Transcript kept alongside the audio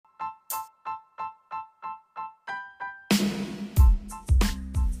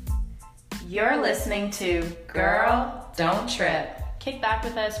You're listening to Girl, Don't Trip. Kick back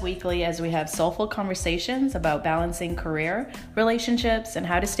with us weekly as we have soulful conversations about balancing career, relationships, and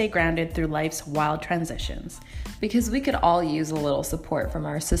how to stay grounded through life's wild transitions. Because we could all use a little support from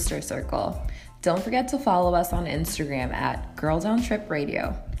our sister circle. Don't forget to follow us on Instagram at Girl Don't Trip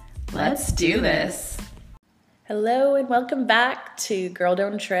Radio. Let's do this. Hello and welcome back to Girl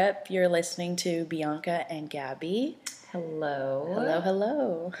Don't Trip. You're listening to Bianca and Gabby. Hello.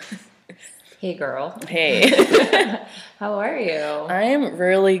 Hello. Hey, girl. Hey. How are you? I'm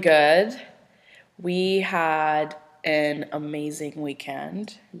really good. We had an amazing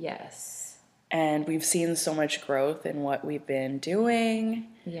weekend. Yes. And we've seen so much growth in what we've been doing.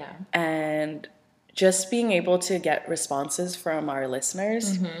 Yeah. And just being able to get responses from our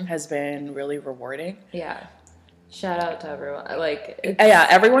listeners has been really rewarding. Yeah. Shout out to everyone.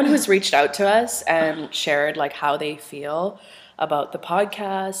 Everyone who's reached out to us and shared how they feel about the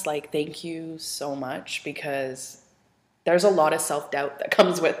podcast. Thank you so much, because there's a lot of self-doubt that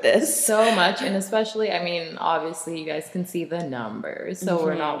comes with this. So much, and especially, obviously you guys can see the numbers, so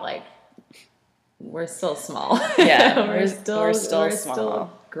we're not we're still small. Yeah, we're still small.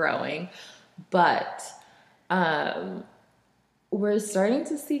 Still growing, but we're starting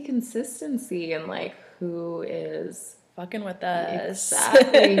to see consistency in who is fucking with us.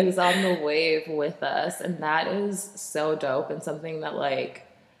 Exactly. Who's on the wave with us. And that is so dope, and something that I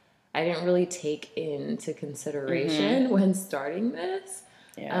didn't really take into consideration when starting this.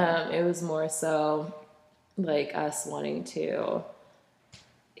 Yeah. It was more so us wanting to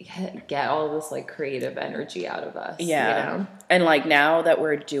get all this creative energy out of us. Yeah. You know? And now that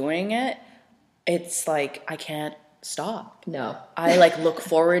we're doing it, it's I can't stop. No. I look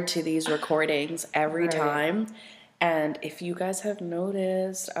forward to these recordings every time. And if you guys have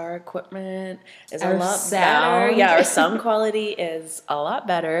noticed, our equipment is a lot better. Yeah, our sound quality is a lot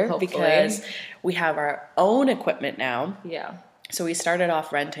better. Hopefully. Because we have our own equipment now. Yeah. So we started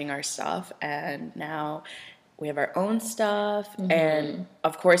off renting our stuff, and now we have our own stuff. And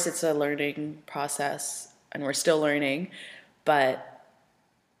of course, it's a learning process, and we're still learning, but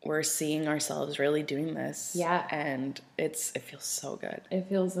we're seeing ourselves really doing this. Yeah. And it feels so good. It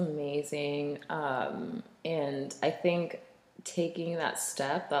feels amazing. And I think taking that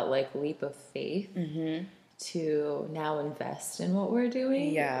step, that leap of faith to now invest in what we're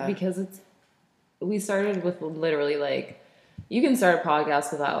doing. Yeah. Because we started with literally you can start a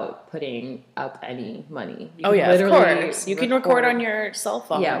podcast without putting up any money. Of course. You can record on your cell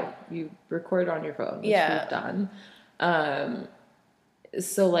phone. Yeah. You record on your phone, which we've done.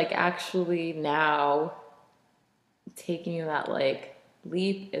 So actually now taking that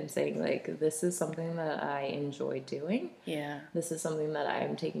leap and saying this is something that I enjoy doing. Yeah. This is something that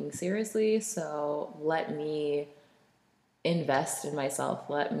I'm taking seriously. So let me invest in myself.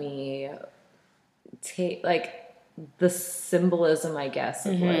 Let me take the symbolism, I guess,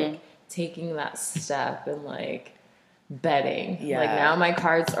 of taking that step and betting. Yeah. Now my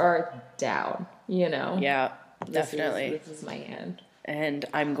cards are down, Yeah, definitely. This is my hand. And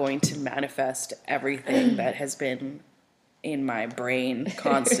I'm going to manifest everything that has been in my brain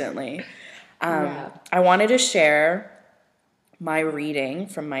constantly. I wanted to share my reading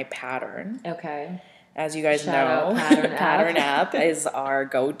from my pattern. Okay. As you guys know, Pattern app is our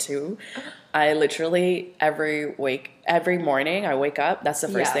go-to. I literally every morning I wake up, that's the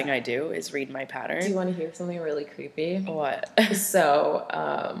first thing I do is read my pattern. Do you want to hear something really creepy? What? So,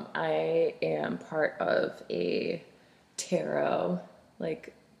 I am part of a tarot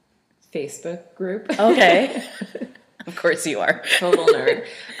Facebook group. Okay. Of course you are. Total nerd.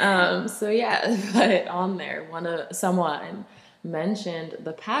 But on there, someone mentioned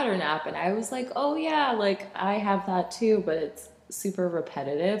the Pattern app, and I was oh yeah, I have that too, but it's super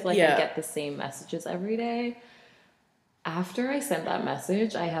repetitive. I get the same messages every day. After I sent that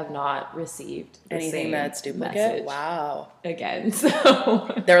message, I have not received anything that's duplicate. Wow. Again,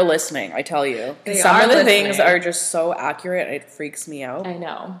 so they're listening, I tell you. Some of the things are just so accurate, it freaks me out. I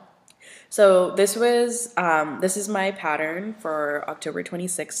know. So this is my pattern for October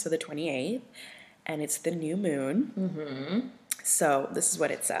 26th to the 28th, and it's the new moon. Mm-hmm. So this is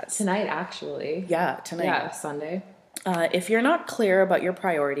what it says. Tonight, actually. Yeah, tonight. Yeah, Sunday. If you're not clear about your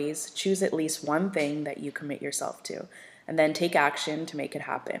priorities, choose at least one thing that you commit yourself to, and then take action to make it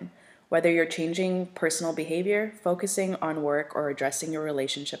happen. Whether you're changing personal behavior, focusing on work, or addressing your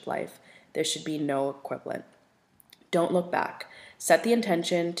relationship life, there should be no equivalent. Don't look back. Set the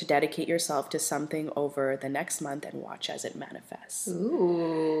intention to dedicate yourself to something over the next month and watch as it manifests.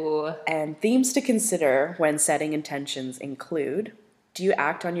 Ooh. And themes to consider when setting intentions include, do you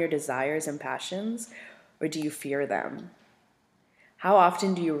act on your desires and passions, or do you fear them? How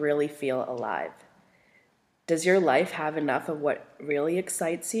often do you really feel alive? Does your life have enough of what really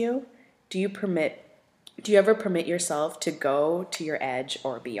excites you? Do you ever permit yourself to go to your edge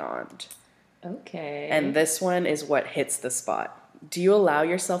or beyond? Okay. And this one is what hits the spot. Do you allow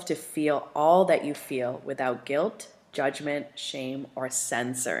yourself to feel all that you feel without guilt, judgment, shame, or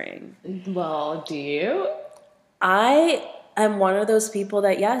censoring? Well, do you? I am one of those people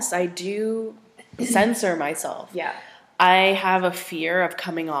that, yes, I do censor myself. Yeah. I have a fear of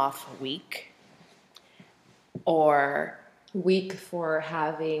coming off weak or Weak for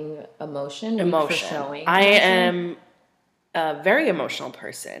having emotion. emotion. Weak for showing I emotion. am a very emotional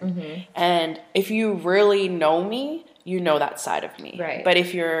person. Mm-hmm. And if you really know me, you know that side of me. Right. But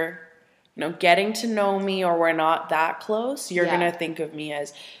if you're, getting to know me or we're not that close, you're Yeah. going to think of me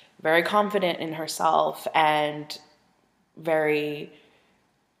as very confident in herself and very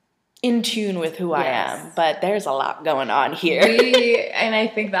in tune with who I am. But there's a lot going on here. And I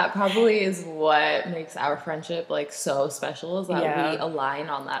think that probably is what makes our friendship like so special, is that we align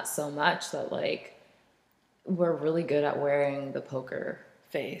on that so much that like we're really good at wearing the poker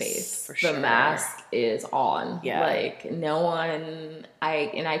face. For sure. The mask is on. Yeah. Like no one,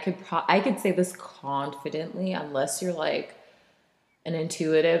 I could say this confidently, unless you're like an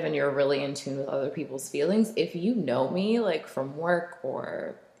intuitive and you're really in tune with other people's feelings. If you know me like from work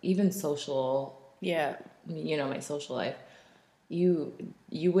or even social, my social life, you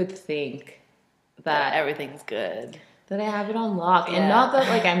would think that everything's good. That I have it on lock. And not that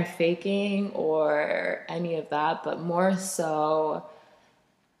like I'm faking or any of that, but more so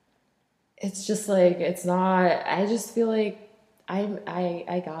it's just like it's not, I just feel like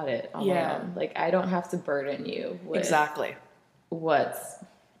I got it on my own. Like I don't have to burden you with what's what's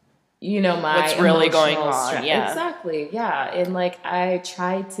really going on. Stress. Yeah. Exactly. Yeah. And like I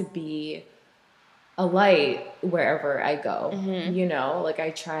try to be a light wherever I go. Mm-hmm. Like I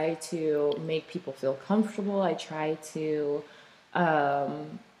try to make people feel comfortable. I try to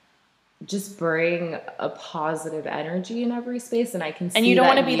just bring a positive energy in every space, and I can see and you don't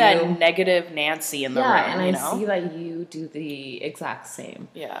want to be that negative Nancy in the room. And I see that you do the exact same.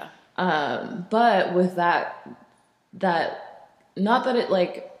 Yeah. But with that not that it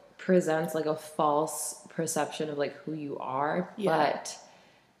like presents like a false perception of like who you are, but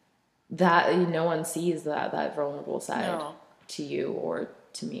that no one sees that vulnerable side to you or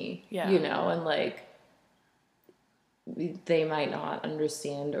to me, and like they might not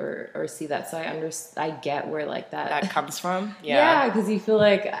understand or see that. So I get where like that comes from. Because you feel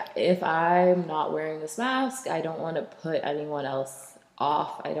like if I'm not wearing this mask, I don't want to put anyone else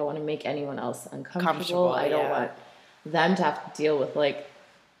off. I don't want to make anyone else uncomfortable. I don't want them to have to deal with like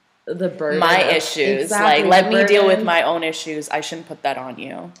the burden, my issues. Exactly, like let me deal with my own issues. I shouldn't put that on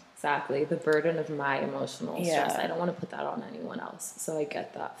you. Exactly, the burden of my emotional stress. I don't want to put that on anyone else. So I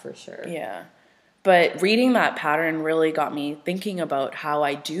get that for sure. Yeah. But reading that pattern really got me thinking about how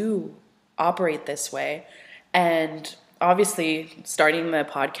I do operate this way. And obviously, starting the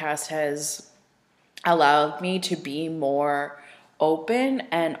podcast has allowed me to be more open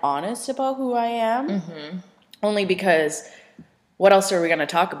and honest about who I am. Mm-hmm. Only because what else are we going to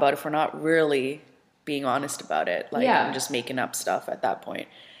talk about if we're not really being honest about it? Like, I'm just making up stuff at that point.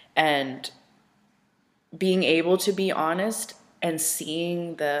 And being able to be honest and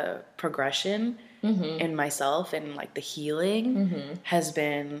seeing the progression in myself and like the healing has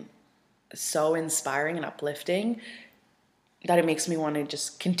been so inspiring and uplifting that it makes me want to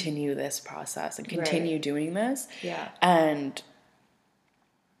just continue this process and continue doing this. Yeah. And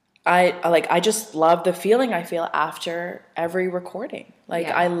I just love the feeling I feel after every recording. Like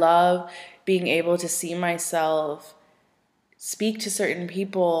I love being able to see myself speak to certain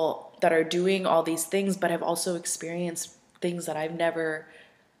people that are doing all these things, but have also experienced things that I've never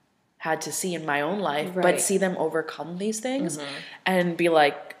had to see in my own life, but see them overcome these things and be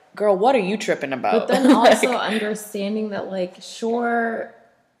like, girl, what are you tripping about? But then also understanding that like, sure,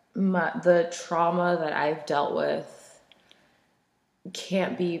 the trauma that I've dealt with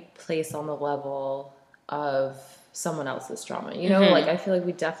can't be placed on the level of someone else's trauma. Like I feel like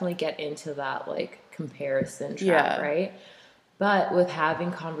we definitely get into that like comparison trap, right? But with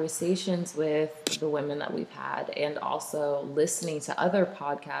having conversations with the women that we've had and also listening to other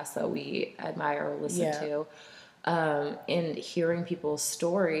podcasts that we admire or listen to, and hearing people's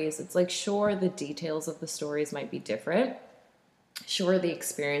stories, it's like, sure, the details of the stories might be different. Sure, the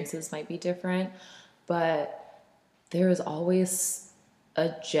experiences might be different, but there is always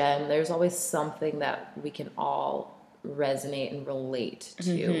a gem. There's always something that we can all resonate and relate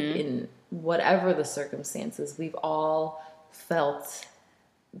to in whatever the circumstances. We've all felt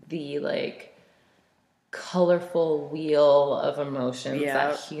the like colorful wheel of emotions Yeah.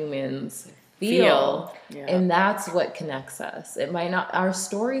 that humans Feel. feel. Yeah. And that's what connects us. It might not, our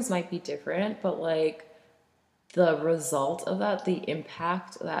stories might be different, but like the result of that, the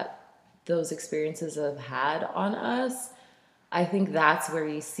impact that those experiences have had on us, I think that's where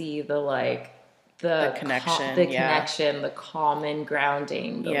you see the like The connection. the Yeah. connection, the common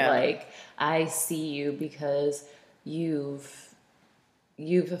grounding, the Yeah. like I see you because you've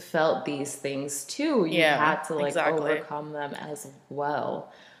felt these things too. You've Yeah, had to like exactly. overcome them as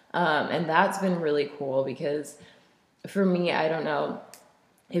well. And that's been really cool because for me, I don't know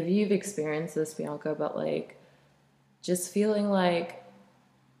if you've experienced this, Bianca, but like just feeling like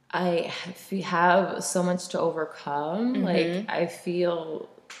I have so much to overcome. Like I feel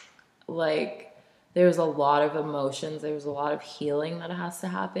like there's a lot of emotions, there's a lot of healing that has to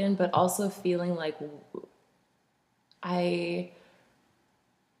happen, but also feeling like I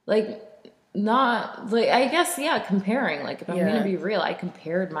like not like I guess yeah, comparing. Like if I'm gonna be real, I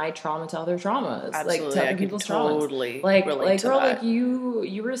compared my trauma to other traumas, Absolutely. like to other I can people's totally traumas. Like relate to girl, that. like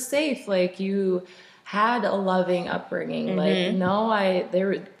you were safe, like you had a loving upbringing. Like no,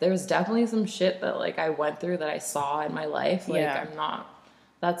 there was definitely some shit that like I went through that I saw in my life. Like Yeah. I'm not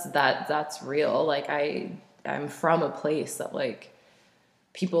that's real. Like I'm from a place that like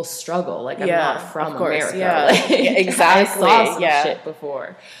people struggle. Like I'm Yeah, not from of course, America. yeah. Like, Yeah, exactly, I saw some yeah. shit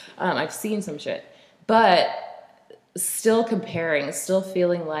before. I've seen some shit, but still comparing, still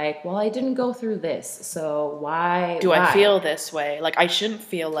feeling like, well, I didn't go through this, so why Do I feel this way? Like I shouldn't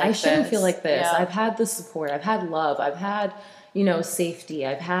feel like I this. shouldn't feel like this. Yeah. I've had the support. I've had love. I've had, safety.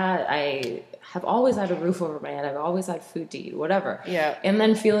 I have always had a roof over my head. I've always had food to eat, whatever. Yeah. And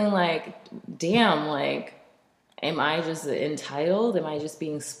then feeling like, damn, like, am I just entitled? Am I just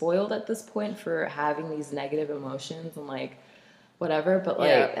being spoiled at this point for having these negative emotions and like whatever? But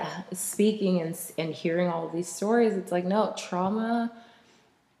like speaking and hearing all of these stories, it's like, no, trauma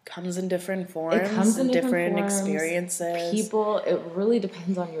comes in different forms. It comes in different forms, experiences. People, it really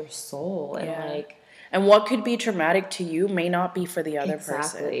depends on your soul and like. And what could be traumatic to you may not be for the other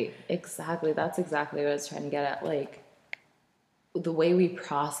person. Exactly. That's exactly what I was trying to get at. Like the way we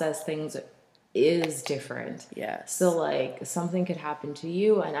process things is different. Yes. So like something could happen to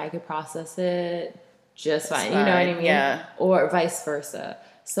you and I could process it just fine. You know what I mean? Yeah. Or vice versa.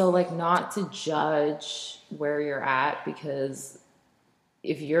 So like not to judge where you're at, because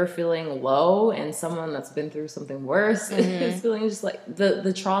if you're feeling low and someone that's been through something worse is feeling just like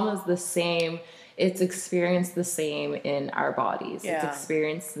the trauma is the same. It's experienced the same in our bodies. Yeah. It's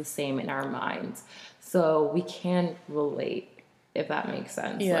experienced the same in our minds. So we can relate, if that makes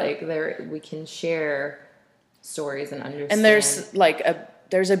sense. Yeah. Like we can share stories and understand. And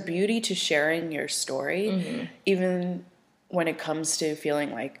there's a beauty to sharing your story, even when it comes to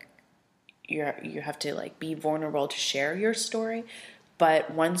feeling like you have to like be vulnerable to share your story.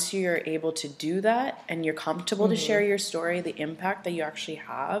 But once you're able to do that and you're comfortable to share your story, the impact that you actually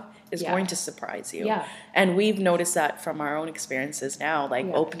have is going to surprise you. Yeah. And we've noticed that from our own experiences now, like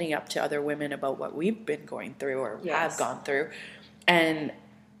opening up to other women about what we've been going through or have gone through, and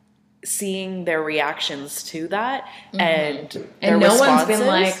seeing their reactions to that and their no responses. One's been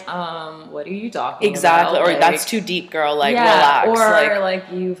like, what are you talking exactly about? Or like, that's too deep, girl, like relax. Or like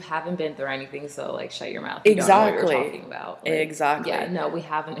you haven't been through anything, so like shut your mouth. You don't know what you're talking about. Like, exactly. Yeah, no, we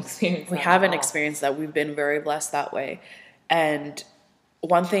haven't experienced that. We haven't experienced that. We've been very blessed that way. And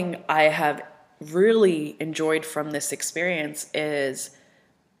one thing I have really enjoyed from this experience is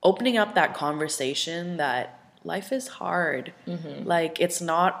opening up that conversation that life is hard. Like it's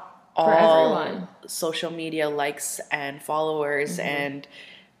not all social media likes and followers and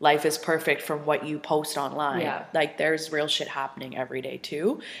life is perfect from what you post online. Yeah. Like there's real shit happening every day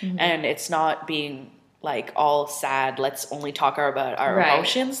too. And it's not being like all sad, let's only talk about our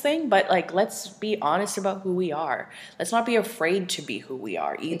emotions thing, but like let's be honest about who we are. Let's not be afraid to be who we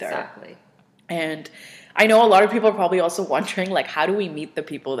are either. Exactly. And I know a lot of people are probably also wondering, like, how do we meet the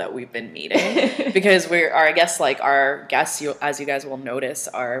people that we've been meeting? Because our guests, as you guys will notice,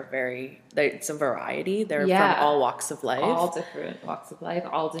 it's a variety. They're from all walks of life. All different walks of life,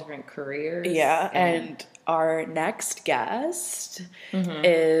 all different careers. Yeah, and our next guest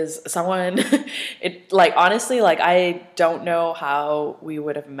is someone, honestly, I don't know how we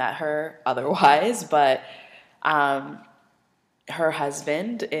would have met her otherwise, but her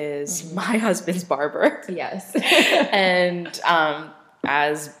husband is my husband's barber. Yes. And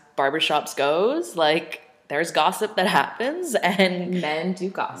as barbershops goes, there's gossip that happens, and men do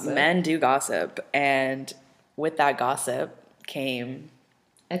gossip. And with that gossip came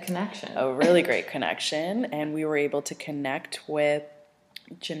a connection, a really great connection, and we were able to connect with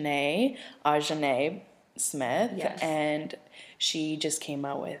Janae, Smith. Yes. And she just came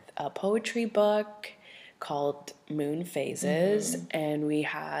out with a poetry book called Moon Phases. And we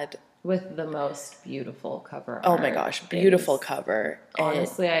had... with the most beautiful cover Oh art. my gosh, beautiful cover.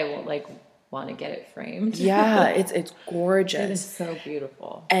 Honestly, I want to get it framed. Yeah, it's gorgeous. It is so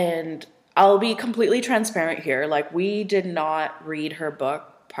beautiful. And I'll be completely transparent here. Like, we did not read her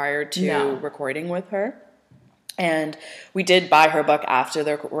book prior to recording with her. And we did buy her book after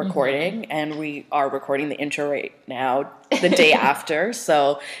the recording, and we are recording the intro right now, the day after.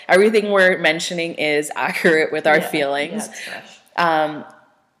 So everything we're mentioning is accurate with our feelings. Yeah, it's fresh.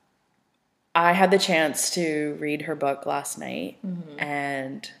 I had the chance to read her book last night,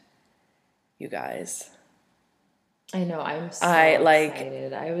 and you guys... I know, I'm so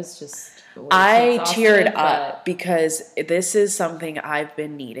excited. I was just... I teared up because this is something I've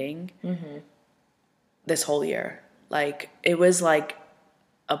been needing this whole year. Like, it was like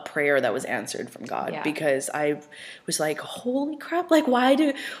a prayer that was answered from God, because I was like, holy crap, like,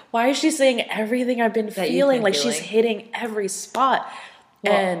 why is she saying everything I've been feeling? Like, she's hitting every spot.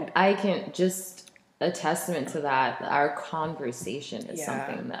 Well, and I can just... a testament to that, our conversation is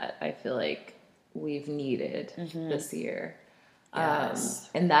something that I feel like we've needed this year. Yes.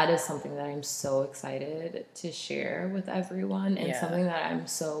 And that is something that I'm so excited to share with everyone, and something that I'm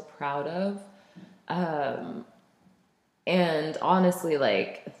so proud of. And honestly,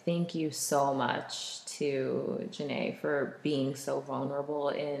 like, thank you so much to Janae for being so vulnerable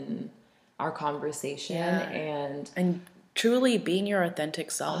in our conversation and truly being your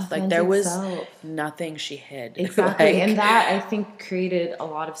authentic self. Like, there was nothing she hid. Exactly. Like, and that, I think, created a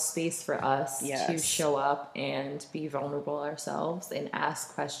lot of space for us to show up and be vulnerable ourselves and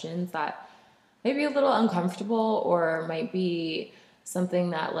ask questions that may be a little uncomfortable, or might be something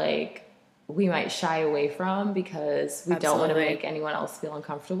that, like, we might shy away from because we don't want to make anyone else feel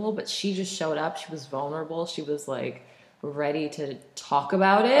uncomfortable. But she just showed up. She was vulnerable. She was, like, ready to talk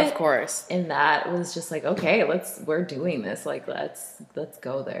about it. Of course. And that was just like, okay, we're doing this. Like, let's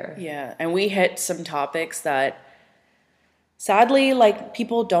go there. Yeah. And we hit some topics that sadly, like,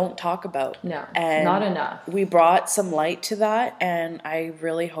 people don't talk about. No, and not enough. We brought some light to that, and I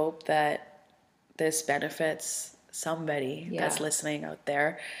really hope that this benefits somebody that's listening out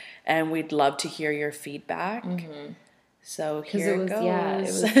there. And we'd love to hear your feedback. So here it goes. Yeah, it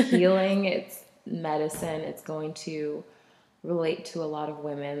was healing. It's medicine. It's going to relate to a lot of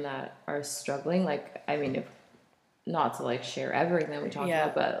women that are struggling. Like, I mean, if not to, like, share everything that we talked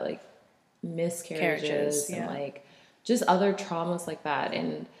about, but, like, miscarriages and like just other traumas like that,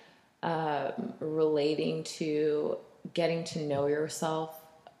 and relating to getting to know yourself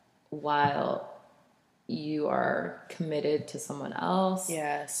while you are committed to someone else.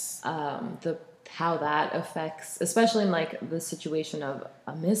 Yes. How that affects, especially in, like, the situation of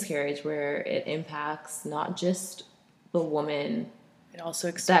a miscarriage, where it impacts not just the woman it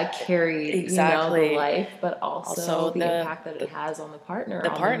also that carried the life, but also the impact that it has on the partner.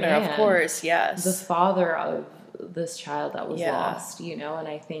 The partner, of course, yes. The father of this child that was lost, and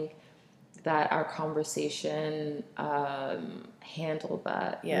I think that our conversation handled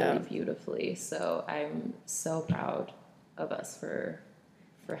that really beautifully. So I'm so proud of us for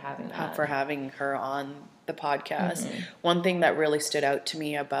having that. For having her on the podcast. One thing that really stood out to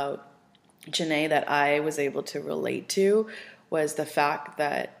me about Janae that I was able to relate to was the fact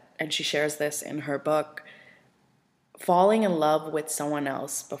that, and she shares this in her book, falling in love with someone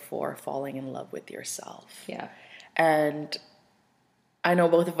else before falling in love with yourself. Yeah. And I know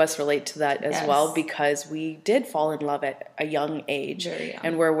both of us relate to that as well, because we did fall in love at a young age. Very young.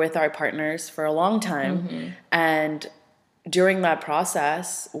 And we're with our partners for a long time. And during that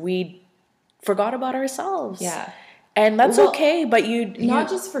process, we forgot about ourselves. Yeah. And that's okay, but you not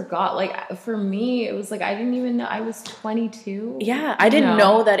just forgot. Like, for me, it was like, I didn't even know. I was 22. Yeah, I didn't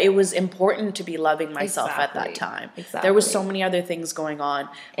know that it was important to be loving myself at that time. Exactly. There was so many other things going on.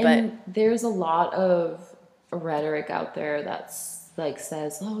 And there's a lot of rhetoric out there that's, like,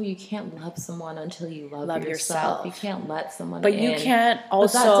 says, oh, you can't love someone until you love yourself. You can't let someone But in. you can't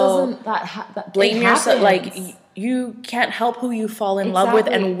also blame yourself. Like, you can't help who you fall in love with,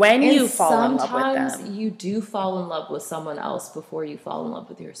 and when you fall in love with them. Sometimes you do fall in love with someone else before you fall in love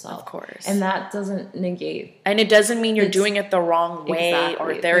with yourself. Of course. And that doesn't negate. And it doesn't mean you're doing it the wrong way,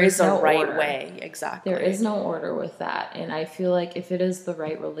 or there's a right way. Exactly. There is no order with that. And I feel like if it is the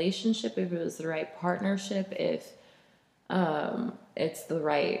right relationship, if it is the right partnership, if it's the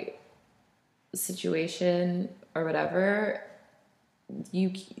right situation or whatever,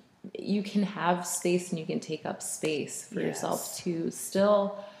 you can have space, and you can take up space for yourself to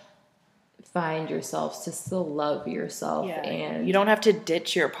still find yourself, to still love yourself. Yeah. And you don't have to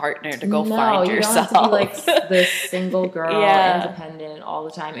ditch your partner to go no, find you yourself. don't have to be like this single girl, Yeah. independent all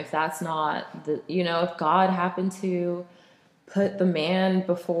the time. If that's not the, you know, if God happened to put the man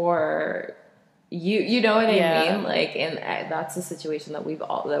before you know what I mean? Like, and that's the situation that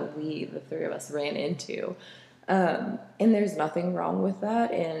the three of us ran into. And there's nothing wrong with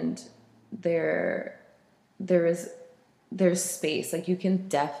that. And there's space. Like, you can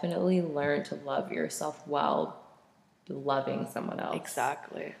definitely learn to love yourself while loving someone else.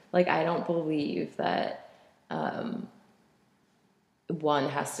 Exactly. Like, I don't believe that one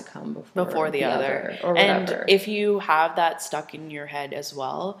has to come before the other or whatever. And if you have that stuck in your head as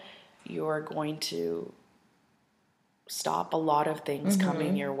well, you're going to stop a lot of things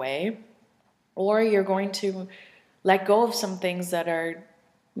coming your way, or you're going to let go of some things that are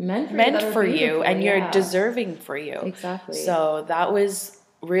meant for you and you're deserving for you. Exactly. So that was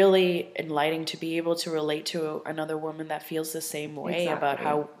really enlightening to be able to relate to another woman that feels the same way about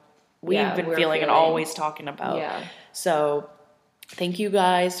how we've been feeling and always talking about. Yeah. So thank you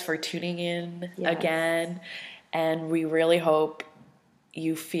guys for tuning in again. And we really hope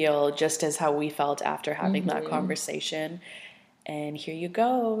you feel just as how we felt after having that conversation. And here you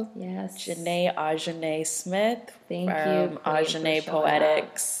go. Yes. Janae Ajane Smith. Thank you. From Ajane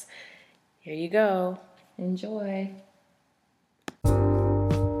Poetics. Here you go. Enjoy.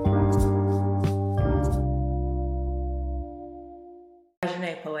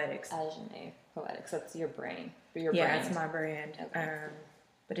 Ajane Poetics. Ajane Poetics. That's your brain. Your yeah, brand. it's my brand. Okay.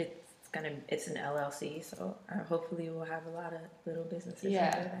 But it's an LLC, so hopefully we'll have a lot of little businesses under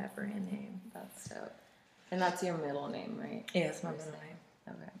that brand name. That's dope. And that's your middle name, right? Yeah, it's my middle name.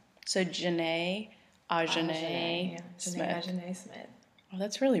 Okay. So Janae Ajane Smith. Ajane Smith. Oh,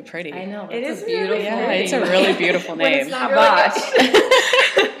 that's really pretty. I know. It is beautiful. really Yeah, it's a really beautiful name. When it's not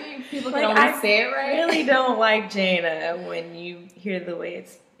botched. People can only say it right. I really don't like Jana when you hear the way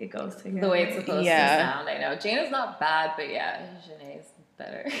it goes together. The way it's supposed to sound. I know. Jana's not bad, but yeah, Janae's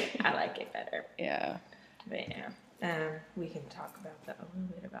better. I like it better. Yeah. But yeah. We can talk about a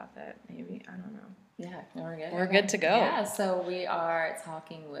little bit about that, maybe. I don't know. Yeah, we're good. We're good to go. Yeah, so we are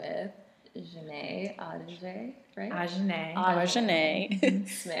talking with Janae Ajane, right? Ajane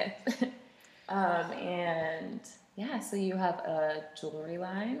Smith. And yeah, so you have a jewelry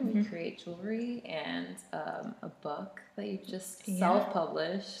line. We create jewelry, and a book that you just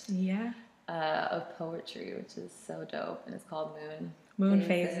self-published. Yeah. Of poetry, which is so dope, and it's called Moon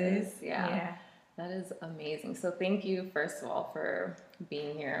Phases. Yeah. That is amazing. So thank you, first of all, for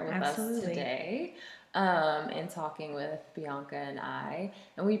being here with us today, and talking with Bianca and I.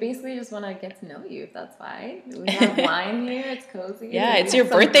 And we basically just want to get to know you, if that's fine. We have wine here. It's cozy. Yeah, it's your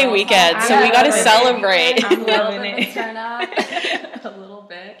birthday weekend, so we got to celebrate. I'm loving it. Turn up a little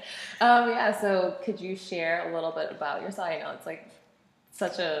bit. Yeah, so could you share a little bit about yourself? I know it's like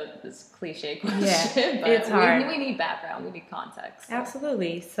such this cliche question, but it's hard. We need background. We need context. So.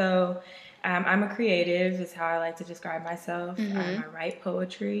 Absolutely. So I'm a creative is how I like to describe myself. I write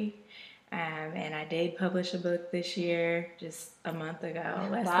poetry. And I did publish a book this year, just a month ago,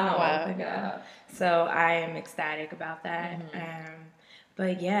 less than a month ago. Yeah. So I am ecstatic about that.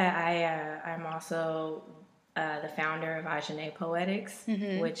 But yeah, I'm also the founder of Ajane Poetics,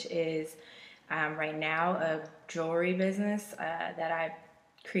 which is right now a jewelry business that I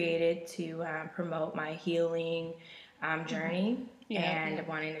created to promote my healing journey and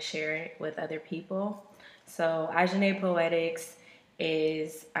wanting to share it with other people. So Ajane Poetics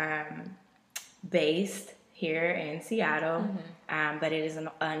is based here in Seattle, but it is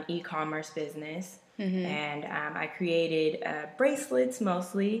an e-commerce business. And I created bracelets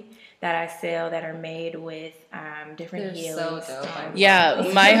mostly that I sell that are made with different healing stones. Yeah,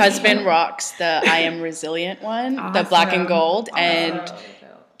 my husband rocks the I Am Resilient one, the black and gold, and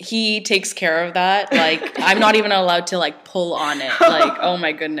he takes care of that. Like, I'm not even allowed to like pull on it. Like, oh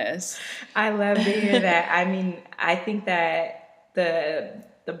my goodness. I love to hear that. I mean, I think that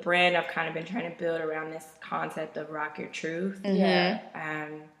the brand I've kind of been trying to build around this concept of rock your truth.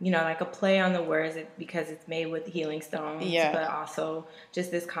 Like a play on the words because it's made with healing stones, but also just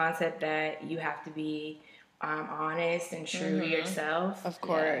this concept that you have to be honest and true to yourself. Of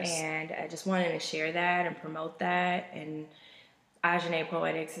course. And I just wanted to share that and promote that. And Ajane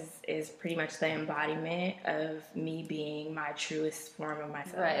Poetics is pretty much the embodiment of me being my truest form of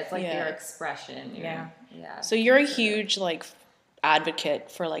myself. Right, it's like your expression. Yeah. So you're a huge like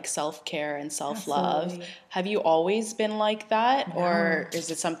advocate for like self-care and self-love. Absolutely. Have you always been like that, or is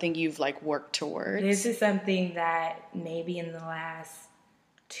it something you've like worked towards? This is something that maybe in the last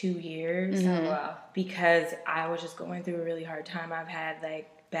 2 years, because I was just going through a really hard time. I've had like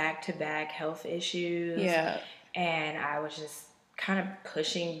back-to-back health issues. Yeah. And I was just kind of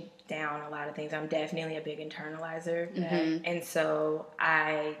pushing down a lot of things. I'm definitely a big internalizer. And so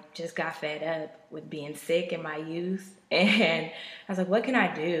I just got fed up with being sick in my youth. And I was like, what can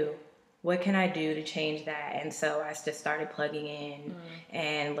I do? What can I do to change that? And so I just started plugging in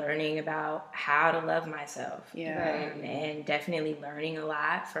and learning about how to love myself. And definitely learning a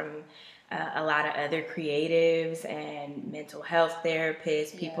lot from a lot of other creatives and mental health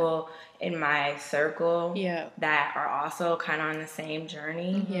therapists, people in my circle that are also kind of on the same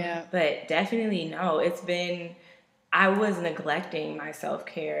journey. But definitely, no, I was neglecting my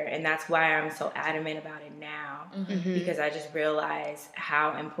self-care, and that's why I'm so adamant about it now, because I just realized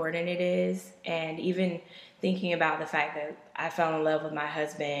how important it is. And even thinking about the fact that I fell in love with my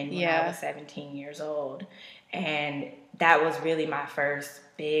husband when I was 17 years old, and that was really my first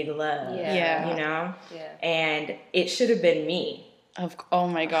big love, you know? And it should have been me. Oh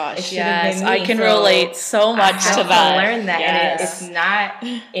my gosh, yes, I can relate so much to that. I learned that, and it's not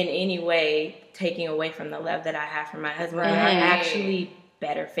in any way taking away from the love that I have for my husband. I'm actually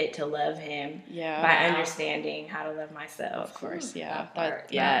better fit to love him by understanding how to love myself. Of course,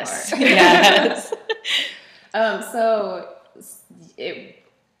 yes. So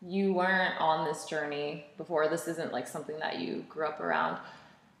you weren't on this journey before. This isn't like something that you grew up around.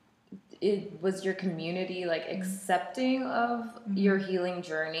 Was your community like accepting of your healing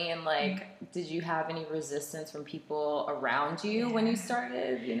journey, and like did you have any resistance from people around you when you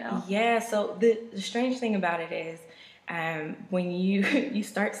started, you know? So the strange thing about it is when you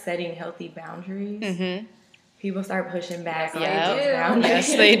start setting healthy boundaries, people start pushing back on those boundaries.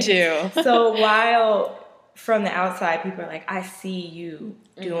 Yes, they do. So while from the outside people are like, I see you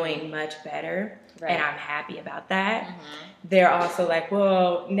doing much better, and I'm happy about that, they're also like,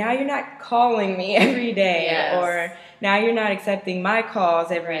 well, now you're not calling me every day, or now you're not accepting my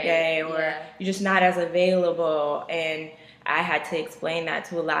calls every day, or you're just not as available. And I had to explain that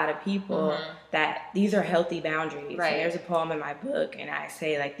to a lot of people, that these are healthy boundaries. And there's a poem in my book, and I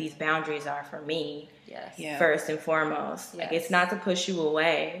say, like, these boundaries are for me first and foremost. Like, it's not to push you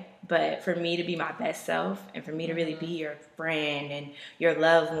away, but for me to be my best self, and for me to really be your friend and your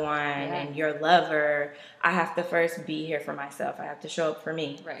loved one and your lover. I have to first be here for myself. I have to show up for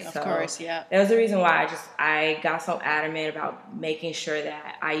me. So of course, that was the reason why I got so adamant about making sure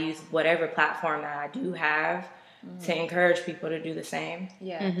that I use whatever platform that I do have to encourage people to do the same.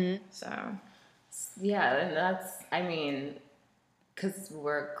 So and that's, I mean, because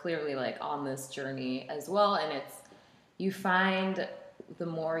we're clearly like on this journey as well, and it's, you find the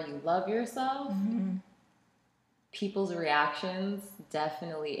more you love yourself, people's reactions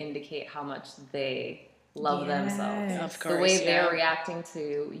definitely indicate how much they love themselves. Of course, the way they're reacting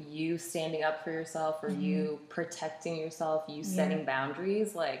to you standing up for yourself, or you protecting yourself, you setting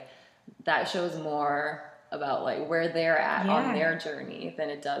boundaries, like that shows more about like where they're at on their journey than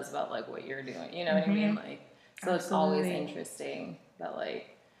it does about like what you're doing. You know what I mean? Like, so it's always interesting that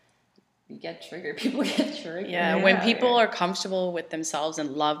like you get triggered. People get triggered. When people are comfortable with themselves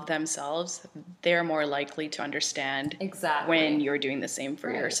and love themselves, they're more likely to understand when you're doing the same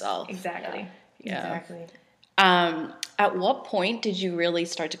for yourself. Exactly. At what point did you really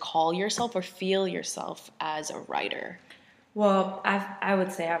start to call yourself or feel yourself as a writer? Well, I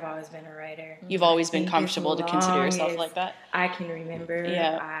would say I've always been a writer. You've always been comfortable to consider yourself like that? I can remember.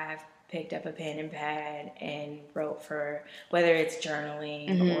 I've picked up a pen and pad and wrote for, whether it's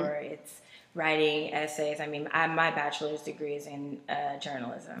journaling or it's writing essays. I mean, my bachelor's degree is in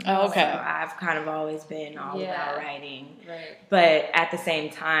journalism. Oh, okay. So I've kind of always been all about writing. But at the same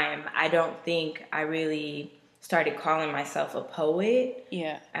time, I don't think I really started calling myself a poet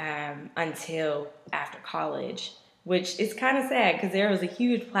until after college. Which is kind of sad, because there was a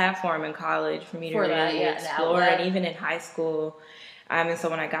huge platform in college for me to really explore, and even in high school. And so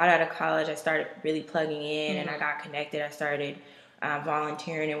when I got out of college, I started really plugging in, and I got connected. I started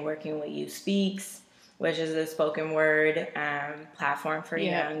volunteering and working with Youth Speaks, which is a spoken word platform for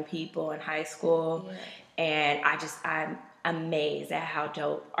young people in high school. And I'm amazed at how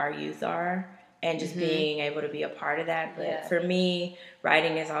dope our youth are, and just being able to be a part of that. But for me,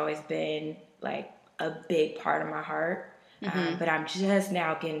 writing has always been like a big part of my heart, but I'm just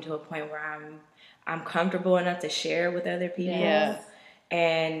now getting to a point where I'm comfortable enough to share with other people,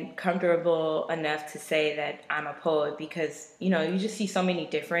 and comfortable enough to say that I'm a poet, because you just see so many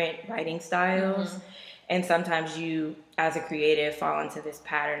different writing styles, and sometimes you, as a creative, fall into this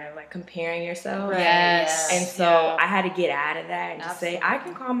pattern of like comparing yourself. And so I had to get out of that and just say, I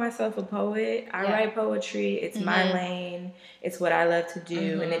can call myself a poet. I write poetry. It's my lane. It's what I love to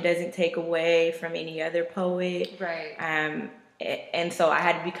do, and it doesn't take away from any other poet. and so I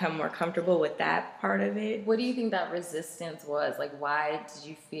had to become more comfortable with that part of it. What do you think that resistance was? Like, why did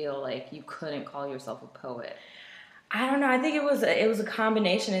you feel like you couldn't call yourself a poet? I don't know. I think it was a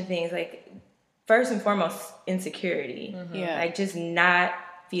combination of things. Like, first and foremost, insecurity. Yeah. Like, just not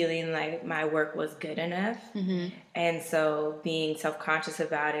feeling like my work was good enough. And so being self-conscious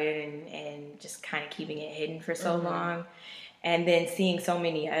about it and just kind of keeping it hidden for so long. And then seeing so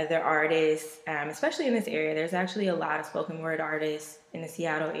many other artists, especially in this area, there's actually a lot of spoken word artists in the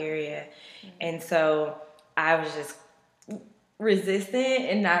Seattle area. And so I was just resistant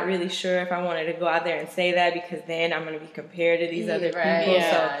and not really sure if I wanted to go out there and say that, because then I'm going to be compared to these other people.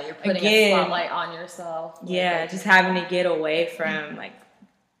 Yeah, So you're putting a spotlight on yourself. Yeah, just having to get away from like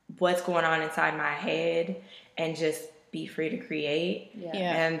what's going on inside my head and just be free to create.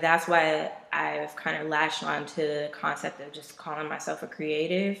 And that's why I've kind of latched on to the concept of just calling myself a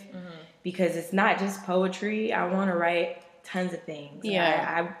creative, because it's not just poetry. I want to write tons of things.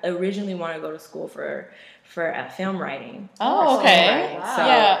 I originally wanted to go to school for film writing. Oh, okay. Wow.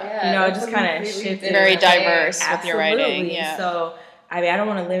 So, you know, it just kind of shifted. Very diverse with Absolutely. your writing. Yeah. So, I mean, I don't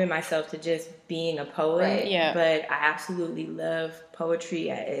want to limit myself to just being a poet, Yeah. but I absolutely love poetry.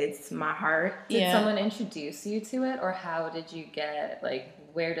 It's my heart. Did someone introduce you to it, or how did you get, like,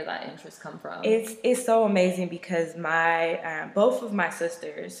 where did that interest come from? It's so amazing because my both of my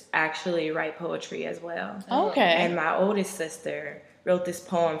sisters actually write poetry as well. Okay. And my oldest sister wrote this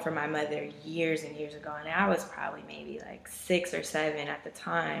poem for my mother years and years ago, and I was probably maybe like 6 or 7 at the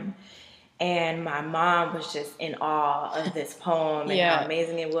time. And my mom was just in awe of this poem and how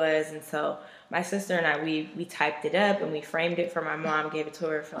amazing it was. And so my sister and I, we typed it up and we framed it for my mom, gave it to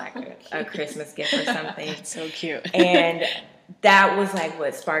her for like a Christmas gift or something. That's so cute. And that was like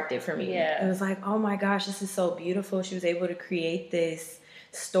what sparked it for me. Yeah. It was like, oh my gosh, this is so beautiful. She was able to create this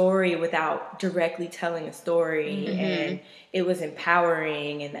story without directly telling a story. And it was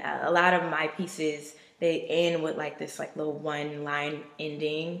empowering. And a lot of my pieces, they end with like this like little one line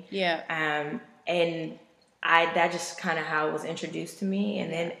ending. And that just kind of how it was introduced to me.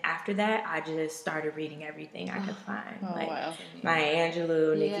 And then after that, I just started reading everything I could find. Maya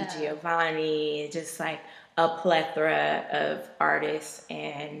Angelou, Nikki Giovanni, just like a plethora of artists.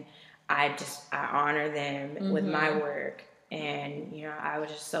 And I honor them with my work. And, you know, I was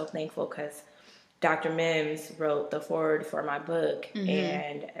just so thankful because Dr. Mims wrote the foreword for my book.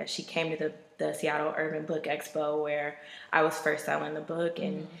 And she came to the Seattle Urban Book Expo where I was first selling the book,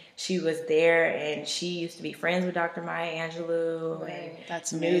 and she was there, and she used to be friends with Dr. Maya Angelou and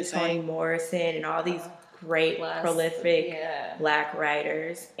That's knew amazing. Toni Morrison and all these great prolific Black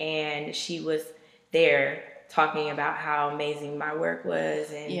writers, and she was there talking about how amazing my work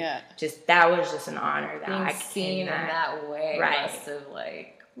was, and just that was just an honor that being I seen in that way must have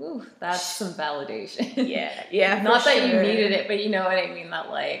like, ooh, that's some validation. Not that you needed it, but you know what I mean.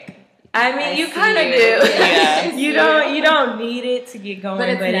 That like, I mean, you kind of do. You don't need it to get going,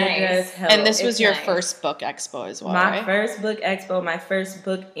 but nice. it does help. And this was your first book expo as well, my first book expo, my first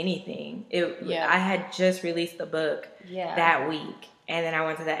book anything. I had just released the book that week, and then I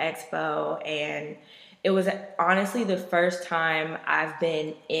went to the expo, and it was honestly the first time I've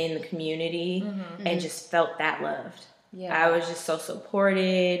been in the community and just felt that loved. I was just so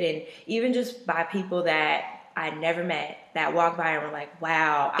supported, and even just by people that I'd never met that walked by and were like,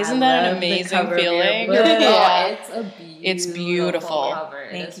 wow, isn't that an amazing feeling? It's beautiful cover.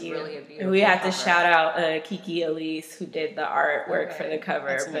 Thank you. Really a beautiful and we have cover. to shout out Kiki Elise, who did the artwork for the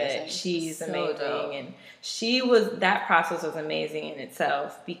cover, but she's So amazing. dope. And that process was amazing in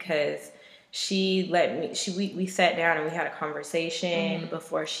itself because she let me, we sat down and we had a conversation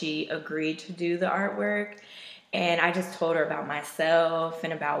before she agreed to do the artwork. And I just told her about myself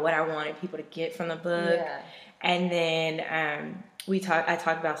and about what I wanted people to get from the book. And then I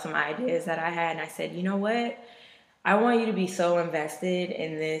talked about some ideas that I had, and I said, you know what? I want you to be so invested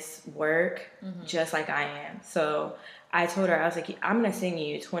in this work just like I am. So I told her, I was like, I'm going to sing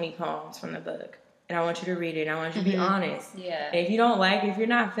you 20 poems from the book. And I want you to read it. And I want you to be honest. And if you don't like it, if you're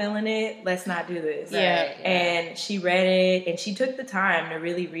not feeling it, let's not do this. And she read it, and she took the time to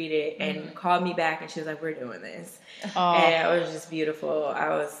really read it and called me back, and she was like, we're doing this. And it was just beautiful. I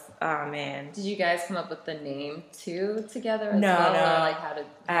was, oh man. Did you guys come up with the name too together? No. Or like how did?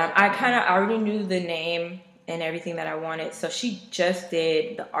 I already knew the name and everything that I wanted. So she just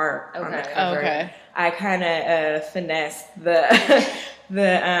did the art on the cover. I kind of finessed the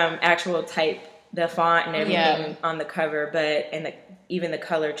actual type, the font and everything on the cover, even the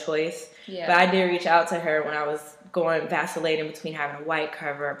color choice. But I did reach out to her when I was vacillating between having a white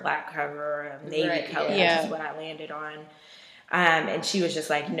cover, a black cover, or a navy color, which is what I landed on. And she was just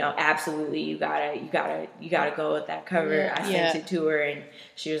like, absolutely, you gotta go with that cover. Yeah. I sent it to her, and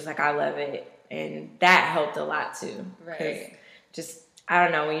she was like, I love it, and that helped a lot too. Right. Just, I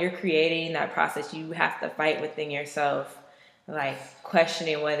don't know, when you're creating that process, you have to fight within yourself, like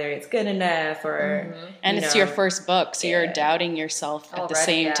questioning whether it's good enough or. And it's your first book, so you're doubting yourself at the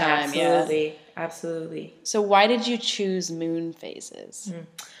same time. Absolutely. So why did you choose Moon Phases?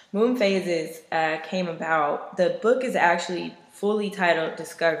 Moon Phases came about. The book is actually fully titled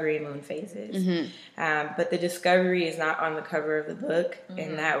Discovery Moon Phases. But the discovery is not on the cover of the book,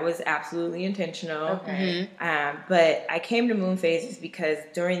 and that was absolutely intentional. Okay. But I came to Moon Phases because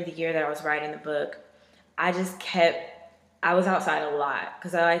during the year that I was writing the book, I was outside a lot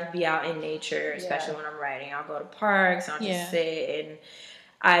because I like to be out in nature, especially when I'm writing. I'll go to parks, and I'll just sit, and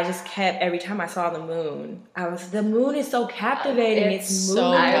I just kept, every time I saw the moon, the moon is so captivating. It's so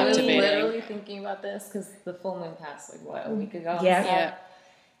moving. I was captivating. literally thinking about this because the full moon passed like a week ago. Yeah.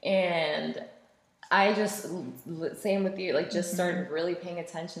 And I just, same with you, like just started really paying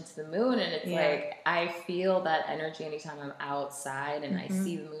attention to the moon, and it's like I feel that energy anytime I'm outside and I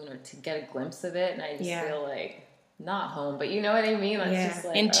see the moon or to get a glimpse of it, and I just feel like not home, but you know what I mean? Like just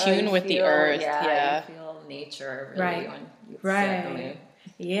like in tune with the earth. You feel nature really when you stare at the moon.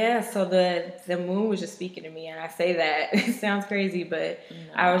 Yeah, so the moon was just speaking to me, and I say that it sounds crazy, but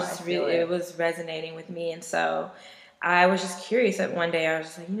I was just it was resonating with me, and so I was just curious that one day I was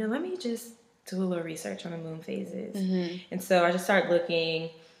just like, let me just do a little research on the moon phases, and so I just started looking,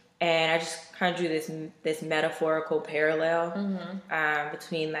 and I just kind of drew this metaphorical parallel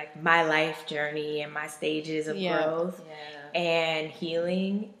between like my life journey and my stages of growth and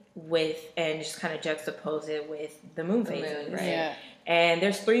healing and just kind of juxtapose it with the moon phases. Right? Yeah. And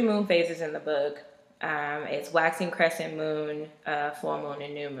there's 3 moon phases in the book. It's waxing crescent moon, full moon,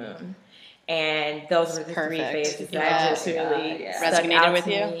 and new moon. And those are the 3 phases that just really resonated with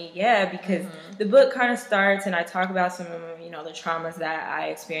you. Me. Yeah, because the book kind of starts, and I talk about some of the traumas that I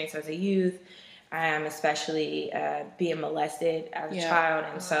experienced as a youth, especially being molested as a child,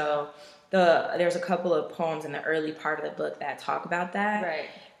 and so there's a couple of poems in the early part of the book that talk about that. Right.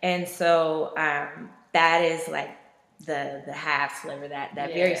 And so that is like the half sliver, that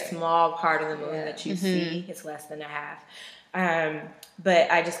very small part of the moon that you see. It's less than a half.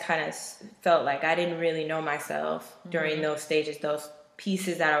 But I just kind of felt like I didn't really know myself during those stages, those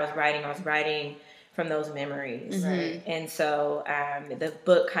pieces that I was writing from those memories. And so the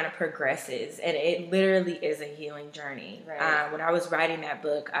book kind of progresses, and it literally is a healing journey. When I was writing that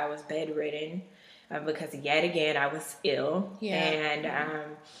book, I was bedridden because yet again I was ill, and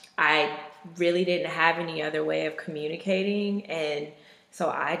I really didn't have any other way of communicating, and so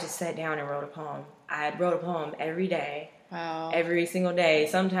I just sat down and wrote a poem. I wrote a poem every day. Wow. Every single day,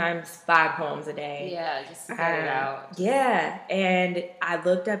 sometimes 5 poems a day. Yeah, just to get it out. Yeah, and I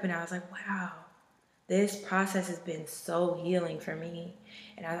looked up and I was like, wow, this process has been so healing for me,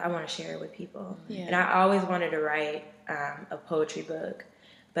 and I want to share it with people. Yeah. And I always wanted to write a poetry book,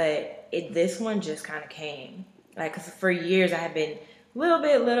 but this one just kind of came. Like, 'cause for years I had been little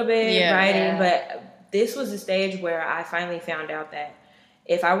bit writing, but this was the stage where I finally found out that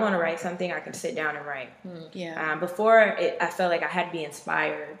if I want to write something, I can sit down and write. Before, I felt like I had to be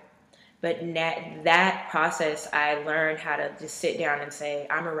inspired. But that process, I learned how to just sit down and say,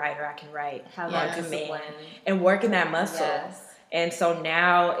 I'm a writer, I can write on command. And working that muscle. Yes. And so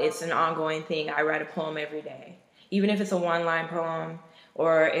now it's an ongoing thing. I write a poem every day. Even if it's a 1-line poem,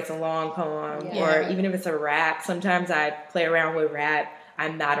 or it's a long poem, or even if it's a rap. Sometimes I play around with rap.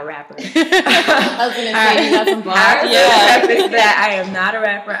 I'm not a rapper. I was going to say, you got some bars? That I am not a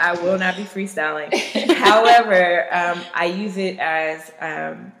rapper. I will not be freestyling. However, I use it as,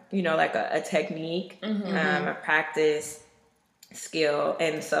 like a technique, a practice skill.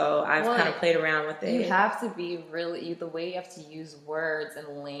 And so I've kind of played around with it. You have to be really, the way you have to use words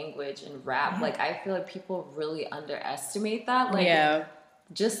and language and rap. Like, I feel like people really underestimate that. Like,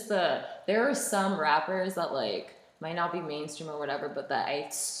 there are some rappers that, like, might not be mainstream or whatever, but that I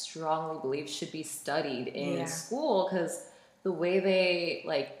strongly believe should be studied in school, because the way they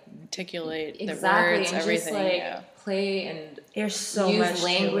like articulate the words, and everything, just like play and there's so use much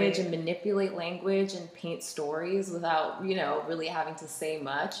language and manipulate language and paint stories without really having to say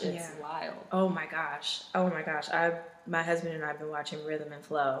much. It's wild. Oh my gosh! My husband and I have been watching Rhythm and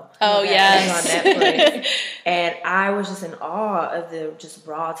Flow. Oh yes, on Netflix, and I was just in awe of the just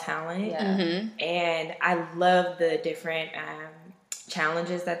raw talent. Yeah. And I love the different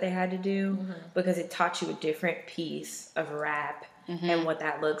challenges that they had to do because it taught you a different piece of rap and what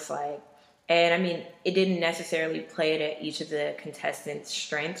that looks like. And I mean, it didn't necessarily play it at each of the contestants'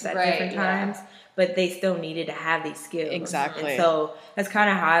 strengths at Right, different times, but they still needed to have these skills. Exactly. And so that's kind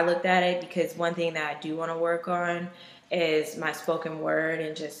of how I looked at it, because one thing that I do want to work on is my spoken word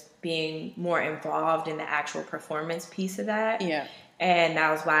and just being more involved in the actual performance piece of that. Yeah. And that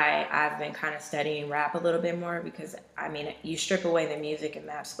was why I've been kind of studying rap a little bit more, because I mean, you strip away the music and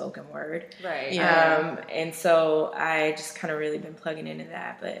that's spoken word. Right. Yeah. And so I just kind of really been plugging into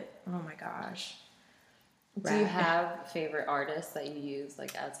that. But oh my gosh. Do you have favorite artists that you use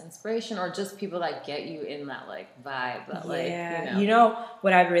like as inspiration, or just people that get you in that like vibe? That like you know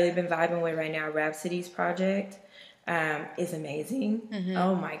what I've really been vibing with right now? Rhapsody's project is amazing. Mm-hmm.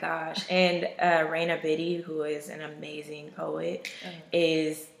 Oh my gosh! And Raina Biddy, who is an amazing poet,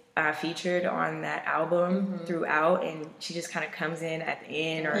 is featured on that album throughout, and she just kind of comes in at the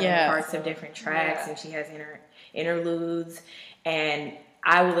end or in parts of different tracks, and she has interludes, and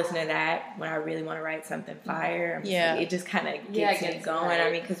I will listen to that when I really want to write something fire. Like, it just kind of gets me going. Right.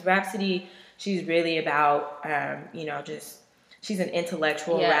 I mean, because Rhapsody, she's really about, just, she's an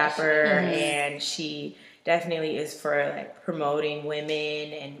intellectual rapper, and she definitely is for like promoting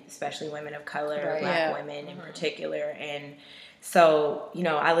women, and especially women of color, Black women in particular. And so,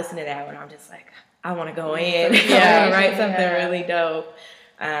 I listen to that when I'm just like, I want to go in, write something really dope.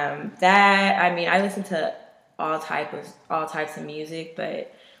 I listen to all types of music,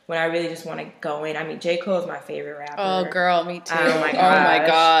 but when I really just want to go in, I mean, J. Cole is my favorite rapper. Oh, girl, me too. Oh my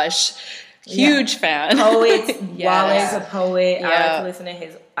gosh. Huge fan. Poets. Wallace, a poet. I like to listen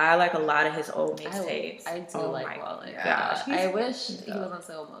to I like a lot of his old mixtapes. I do like Wallace. Gosh, I wish he wasn't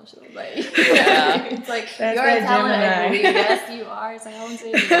so emotional, but it's like, that's you're a talent, I believe. Gemini. Yes, you are. So I won't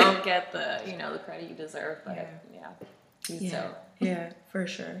say you don't get the the credit you deserve, but he's dope. Yeah, for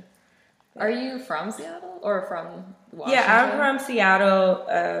sure. Are you from Seattle or from Washington? Yeah, I'm from Seattle.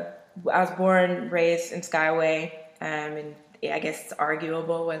 I was born, raised in Skyway, and I guess it's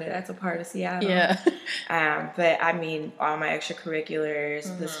arguable whether that's a part of Seattle. Yeah. But I mean, all my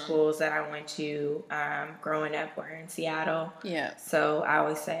extracurriculars, the schools that I went to growing up were in Seattle. Yeah. So I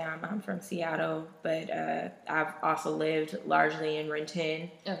always say I'm from Seattle, but I've also lived largely in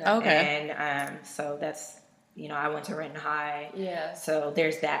Renton. Okay. And so that's, I went to Renton High. Yeah. So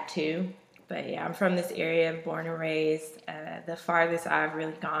there's that too. But yeah, I'm from this area, born and raised. The farthest I've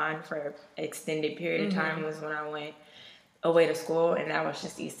really gone for an extended period of time was when I went away to school, and that was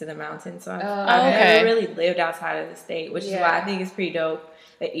just east of the mountain. So I've never really lived outside of the state, which is why I think it's pretty dope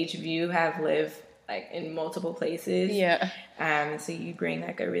that each of you have lived like in multiple places. Yeah. So you bring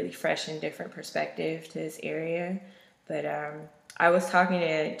like a really fresh and different perspective to this area. But I was talking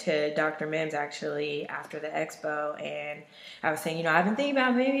to Dr. Mims actually after the expo, and I was saying, I've been thinking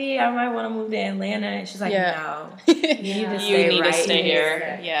about maybe I might want to move to Atlanta. And she's like, no, you need to stay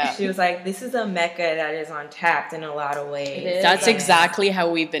here. Yeah. She was like, this is a mecca that is untapped in a lot of ways. That's exactly how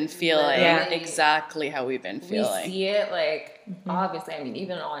we've been feeling. Yeah. Exactly how we've been feeling. We see it like, obviously, I mean,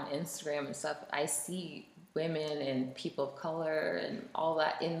 even on Instagram and stuff, I see women and people of color and all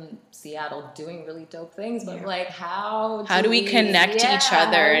that in Seattle doing really dope things, but like how do we connect to each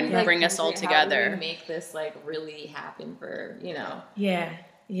other and bring us all together? How do we make this like really happen for Yeah,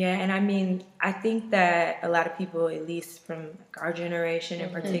 and I mean, I think that a lot of people, at least from our generation in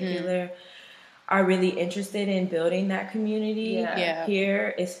particular, are really interested in building that community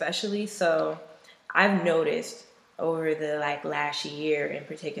here, especially. So I've noticed over the last year in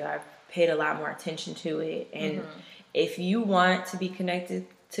particular, I've paid a lot more attention to it, and if you want to be connected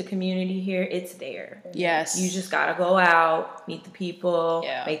to community here, it's there. Yes, you just gotta go out, meet the people,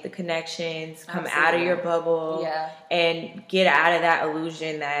 make the connections, come out of your bubble, and get out of that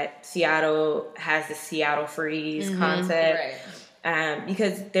illusion that Seattle has the Seattle freeze concept. Right.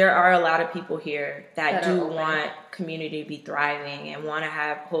 Because there are a lot of people here that do want community to be thriving and want to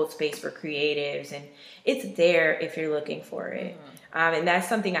hold space for creatives, and it's there if you're looking for it. And that's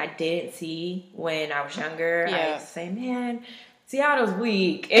something I didn't see when I was younger. I used to say, man, Seattle's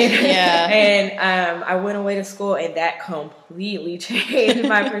weak. And I went away to school, and that completely changed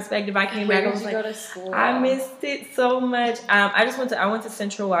my perspective. I came back, I was like, I missed it so much. I went to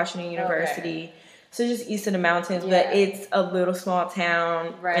Central Washington University. Okay. So just east of the mountains, but it's a little small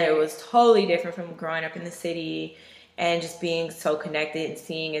town. Right. And it was totally different from growing up in the city and just being so connected and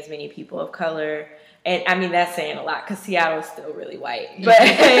seeing as many people of color. And I mean, that's saying a lot because Seattle is still really white. But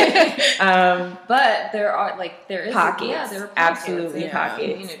but there is pockets. There are pockets. Absolutely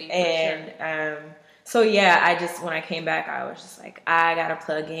pockets. And so when I came back, I was just like, I gotta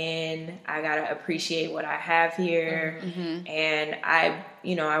plug in. I gotta appreciate what I have here, and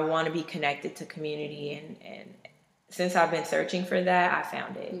I want to be connected to community, and since I've been searching for that, I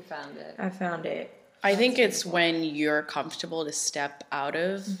found it. You found it. I found it. I think it's when you're comfortable to step out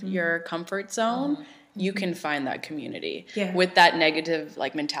of your comfort zone, you can find that community. Yeah. With that negative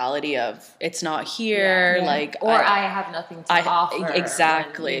like mentality of it's not here, Yeah. like or I have nothing to offer.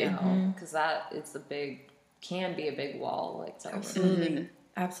 Exactly. Because can be a big wall. Like to Absolutely.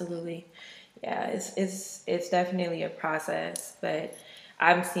 Absolutely. Yeah, it's definitely a process, but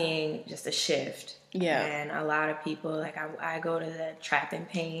I'm seeing just a shift. Yeah. And a lot of people, like I go to the Trap and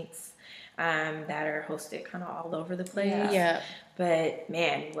Paints that are hosted kind of all over the place. Yeah. But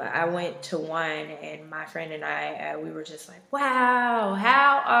man, I went to one, and my friend and I, we were just like, wow,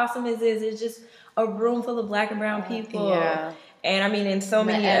 how awesome is this? It's just a room full of Black and brown people. Yeah. And I mean, in so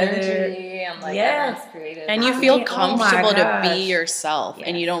many energy and like everyone's creative. And you feel comfortable to be gosh. yourself, Yes.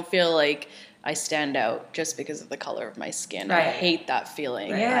 and you don't feel like I stand out just because of the color of my skin. I Right. hate that feeling.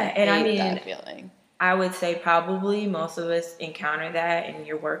 Yeah, I and I hate mean, that feeling. I would say probably most of us encounter that in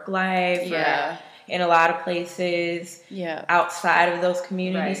your work life Yeah. or in a lot of places Yeah. outside of those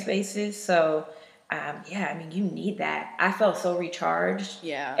community Right. spaces. So, yeah, I mean, you need that. I felt so recharged.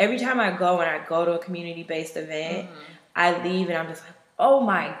 Yeah. Every time I go and I go to a community-based event, I leave and I'm just like, oh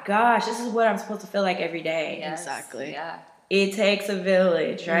my gosh, this is what I'm supposed to feel like every day. Yes, Exactly. Yeah. It takes a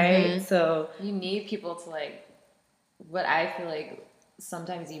village, right? So, You need people to like, what I feel like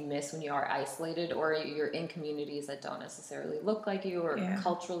sometimes you miss when you are isolated or you're in communities that don't necessarily look like you or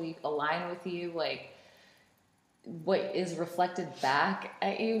culturally align with you. Like, what is reflected back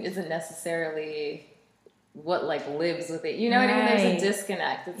at you isn't necessarily what like lives with it. You know what I mean? There's a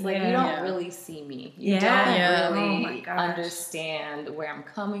disconnect. It's like you don't really see me. You don't Oh my really gosh. understand where I'm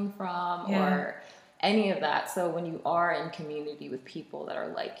coming from or any of that. So when you are in community with people that are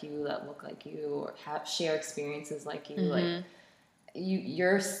like you, that look like you, or share experiences like you, like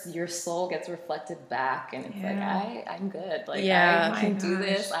your soul gets reflected back, and it's like I'm good. Like I can do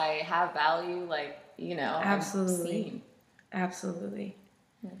this. I have value. Like absolutely, I'm seen. Absolutely.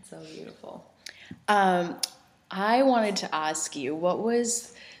 It's so beautiful. I wanted to ask you, what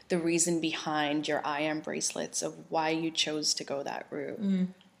was the reason behind your I Am bracelets, of why you chose to go that route?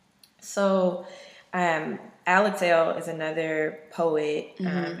 So, Alex Hale is another poet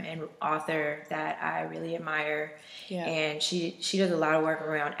and author that I really admire. Yeah. And she does a lot of work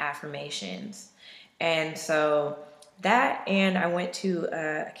around affirmations. And so that, and I went to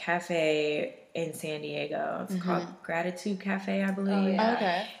a cafe in San Diego. It's called Gratitude Cafe, I believe. Oh, yeah.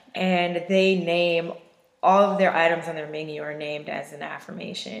 Okay. And they name all of their items on their menu are named as an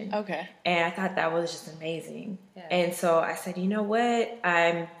affirmation. Okay. And I thought that was just amazing. Yeah. And so I said, you know what?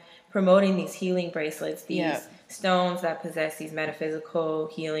 I'm promoting these healing bracelets, these stones that possess these metaphysical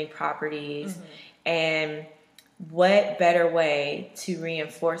healing properties. And what better way to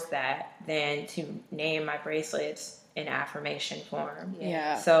reinforce that than to name my bracelets in affirmation form?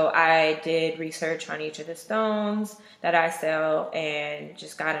 Yeah. So I did research on each of the stones that I sell and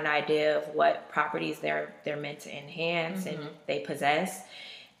just got an idea of what properties they're meant to enhance and they possess.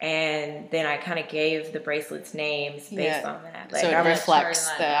 And then I kind of gave the bracelets names based on that. Like, so it reflects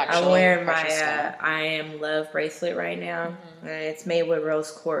the actual. I'm wearing my I Am Love bracelet right now, and it's made with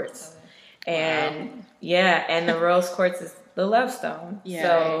rose quartz. And and the rose quartz is the love stone. Yeah.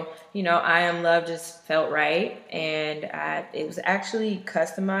 So, I Am Love just felt right. And it was actually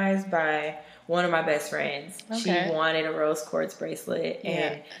customized by one of my best friends. Okay. She wanted a rose quartz bracelet.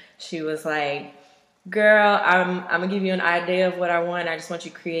 And she was like, girl, I'm going to give you an idea of what I want. I just want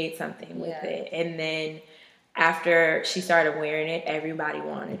you to create something with it. And then after she started wearing it, everybody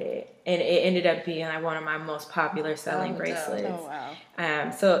wanted it. And it ended up being like one of my most popular selling bracelets. Oh,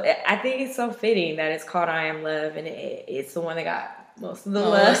 wow. So I think it's so fitting that it's called I Am Love, and it's the one that got most of the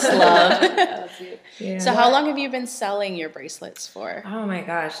love. So how long have you been selling your bracelets for? Oh my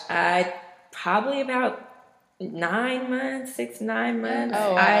gosh. Probably about 9 months, 6-9 months.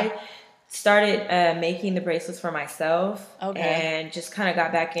 Oh, wow. I started making the bracelets for myself and just kind of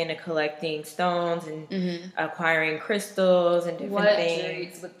got back into collecting stones and acquiring crystals and different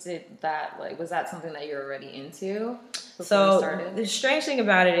things. What did that, like, was that something that you were already into before you started? The strange thing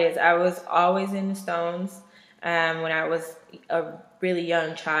about it is I was always into stones. When I was a really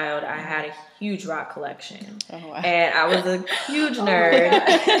young child, I had a huge rock collection. Oh, wow. And I was a huge nerd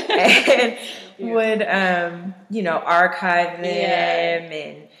and would, archive them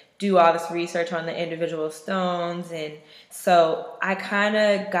and do all this research on the individual stones. And so I kind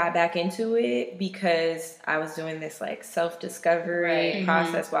of got back into it because I was doing this like self-discovery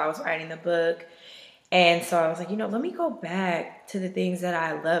process while I was writing the book. And so I was like, let me go back to the things that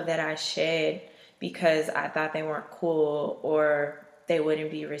I love that I shed because I thought they weren't cool or they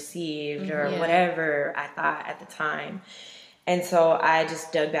wouldn't be received or whatever I thought at the time. And so I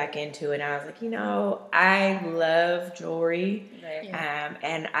just dug back into it, and I was like, I love jewelry,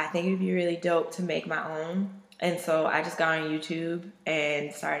 and I think it'd be really dope to make my own. And so I just got on YouTube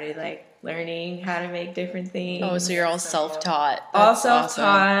and started like learning how to make different things. Oh, so you're all self-taught. All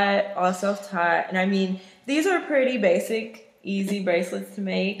self-taught. And I mean, these are pretty basic, easy bracelets to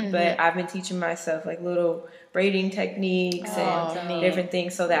make, but I've been teaching myself like little braiding techniques and different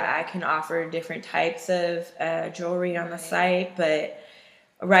things so that I can offer different types of jewelry on the site. But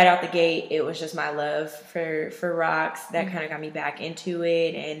right out the gate, it was just my love for rocks that kind of got me back into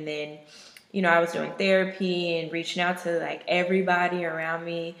it. And then, I was doing therapy and reaching out to like everybody around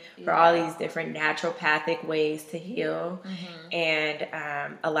me for all these different naturopathic ways to heal. And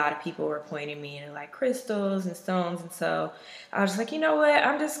a lot of people were pointing me to like crystals and stones. And so I was just like, you know what?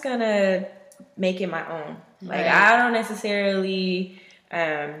 I'm just going to make it my own. Like, I don't necessarily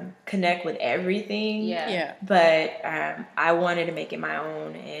connect with everything. But I wanted to make it my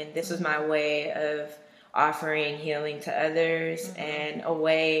own. And this was my way of offering healing to others and a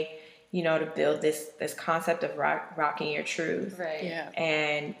way, to build this concept of rocking your truth,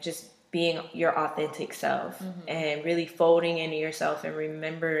 and just being your authentic self, and really folding into yourself and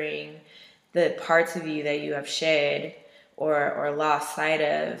remembering the parts of you that you have shed or lost sight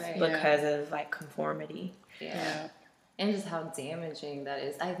of because of like conformity. And just how damaging that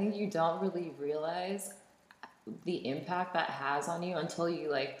is. I think you don't really realize the impact that has on you until you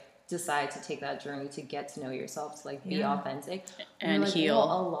like decide to take that journey to get to know yourself, to like be authentic and like, heal.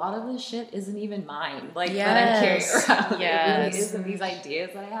 Well, a lot of this shit isn't even mine, like that I'm carrying around. It really isn't. These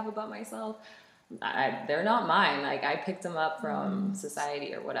ideas that I have about myself, they're not mine. Like I picked them up from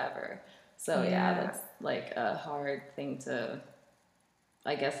society or whatever. So that's like a hard thing to,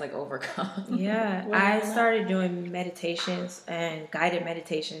 I guess, like overcome. I started doing meditations and guided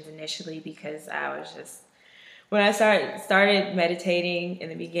meditations initially because I was just, when I started meditating in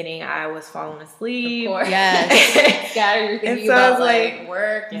the beginning, I was falling asleep. Of course. Yes. You're thinking about like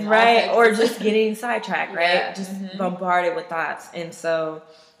work and or just getting sidetracked, right? Just bombarded with thoughts. And so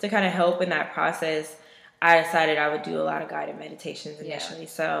to kind of help in that process, I decided I would do a lot of guided meditations initially.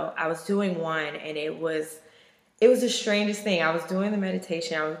 So I was doing one, and it was the strangest thing. I was doing the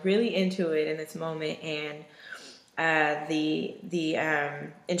meditation. I was really into it in this moment, and the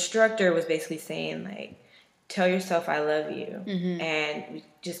instructor was basically saying like, tell yourself I love you. And we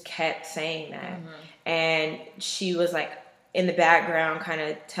just kept saying that. And she was like in the background kind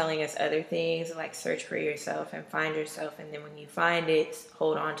of telling us other things, like search for yourself and find yourself, and then when you find it,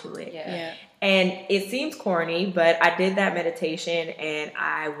 hold on to it. And it seems corny, but I did that meditation and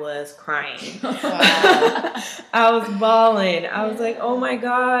I was crying. I was bawling. I was like, oh my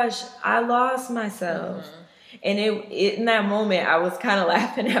gosh, I lost myself. And in that moment, I was kind of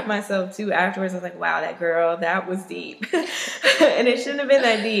laughing at myself too. Afterwards, I was like, wow, that girl, that was deep. And it shouldn't have been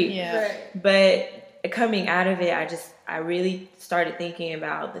that deep. But coming out of it, I really started thinking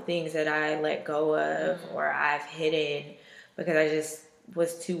about the things that I let go of or I've hidden because I just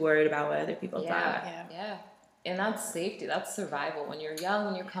was too worried about what other people thought. And that's safety. That's survival. When you're young,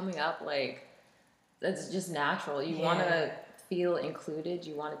 when you're coming up, like, that's just natural. You want to feel included,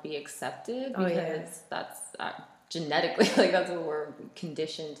 you want to be accepted because that's genetically, like that's what we're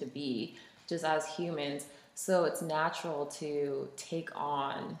conditioned to be just as humans. So it's natural to take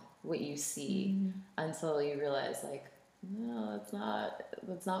on what you see until you realize like, no,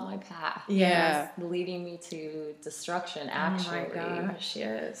 that's not my path. It's leading me to destruction, actually. Oh my gosh,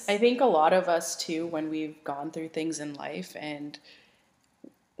 yes. I think a lot of us too, when we've gone through things in life and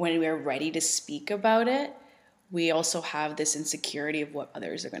when we're ready to speak about it, we also have this insecurity of what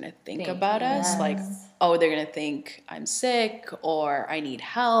others are going to think about us. Like, oh, they're going to think I'm sick or I need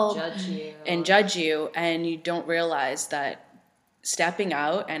help. Judge you. And you don't realize that stepping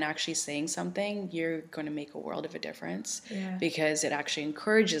out and actually saying something, you're going to make a world of a difference because it actually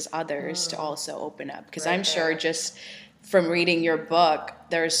encourages others to also open up. Because I'm sure just from reading your book,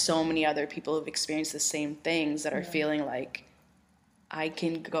 there's so many other people who've experienced the same things that are feeling like, I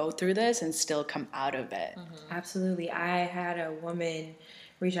can go through this and still come out of it. Absolutely. I had a woman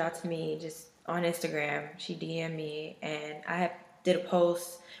reach out to me just on Instagram. She DM'd me, and I did a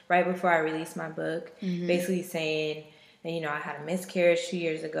post right before I released my book, basically saying that, I had a miscarriage 2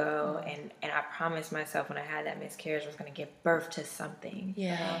 years ago, and I promised myself when I had that miscarriage I was going to give birth to something.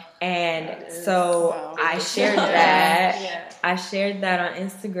 And so I shared that. I shared that on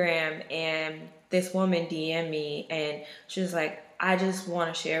Instagram, and this woman DM'd me, and she was like, I just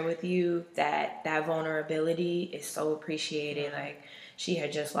want to share with you that vulnerability is so appreciated. Like, she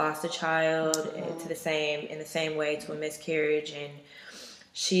had just lost a child in the same way to a miscarriage, and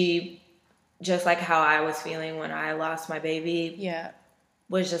she, just like how I was feeling when I lost my baby,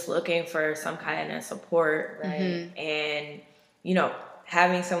 was just looking for some kind of support, right? And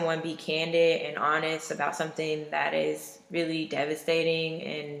having someone be candid and honest about something that is really devastating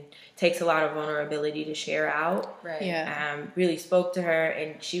and takes a lot of vulnerability to share out. Right. Really spoke to her,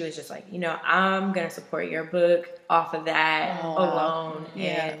 and she was just like, I'm going to support your book off of that alone.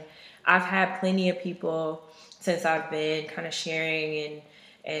 And I've had plenty of people since I've been kind of sharing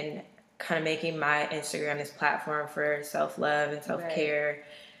and kind of making my Instagram this platform for self-love and self-care.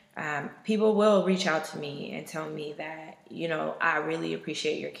 People will reach out to me and tell me that, I really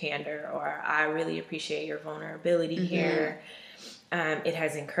appreciate your candor, or I really appreciate your vulnerability here. It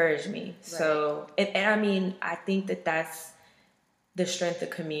has encouraged me. Right. So, and I think that that's the strength of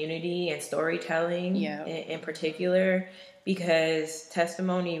community and storytelling in particular, because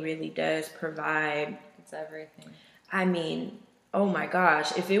testimony really does provide. It's everything. Oh my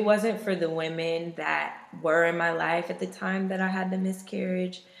gosh, if it wasn't for the women that were in my life at the time that I had the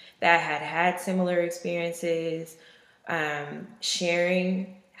miscarriage, that had similar experiences,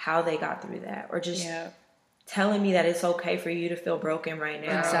 sharing how they got through that, or just telling me that it's okay for you to feel broken right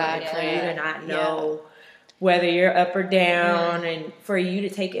now. Exactly. And for you to not know whether you're up or down, and for you to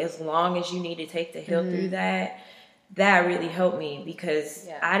take as long as you need to take to heal through that. That really helped me, because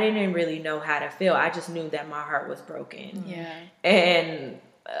I didn't really know how to feel. I just knew that my heart was broken. And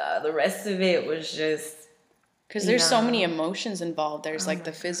the rest of it was just... Because there's so many emotions involved. There's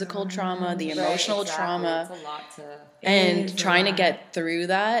the physical trauma, the emotional trauma. It's a lot to... And trying to get through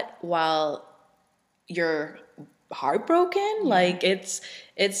that while you're heartbroken,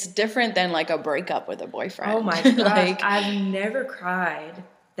 it's different than a breakup with a boyfriend. Oh my gosh, I've never cried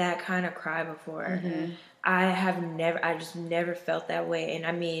that kind of cry before. I just never felt that way.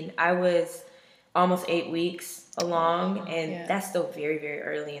 And I was almost 8 weeks along, and that's still very, very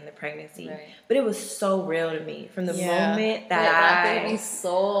early in the pregnancy. Right. But it was so real to me from the moment that that baby's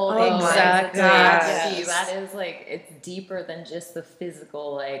soul. Exactly. Yes. That is it's deeper than just the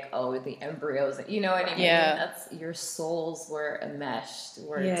physical, the embryos. You know what I mean? Yeah. That's your souls were enmeshed,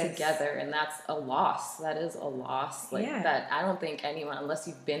 together, and that's a loss. That is a loss. That I don't think anyone, unless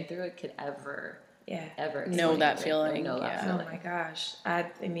you've been through it, could ever know that feeling. Oh my gosh.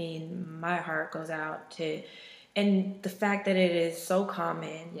 My heart goes out to, and the fact that it is so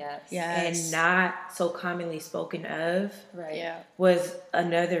common and not so commonly spoken of was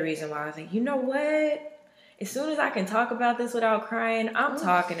another reason why I was like, you know what? As soon as I can talk about this without crying, I'm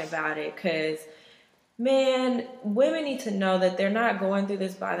talking about it, because man, women need to know that they're not going through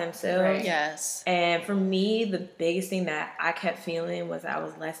this by themselves. Right. Yes. And for me, the biggest thing that I kept feeling was I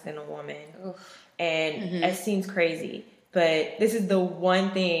was less than a woman. Oof. And it seems crazy, but this is the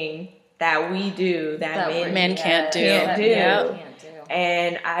one thing that we do that men can't do.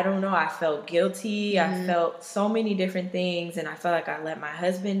 And I don't know, I felt guilty. I felt so many different things, and I felt like I let my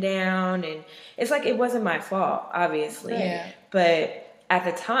husband down, and it's it wasn't my fault, obviously. But at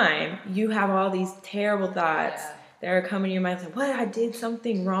the time, you have all these terrible thoughts that are coming to your mind, what, I did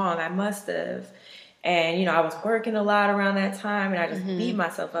something wrong, I must have. And I was working a lot around that time, and I just beat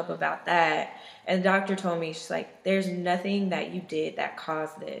myself up about that. And the doctor told me, she's like, there's nothing that you did that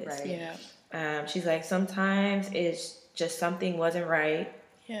caused this. Right. She's like, sometimes it's just something wasn't right.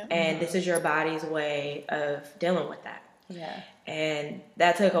 And this is your body's way of dealing with that. And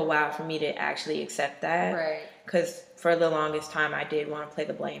that took a while for me to actually accept that. Right. Because for the longest time, I did want to play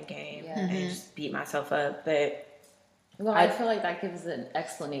the blame game and just beat myself up. But I feel like that gives an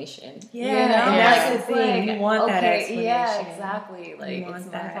explanation. Yeah, and that's the thing. You want that explanation. Yeah, exactly.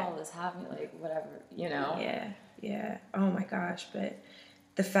 It's my fault this happened. Whatever, Yeah. Oh my gosh, but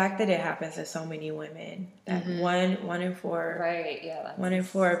the fact that it happens to so many women, that one in four, one in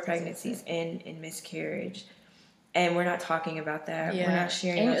four pregnancies in miscarriage, and we're not talking about that. We're not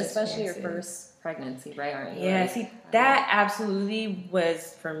sharing, and especially your first pregnancy, right? Aren't you? Yeah. See, that absolutely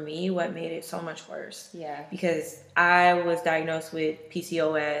was for me what made it so much worse. Yeah. Because I was diagnosed with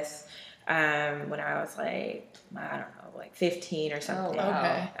PCOS when I was 15 or something. Oh,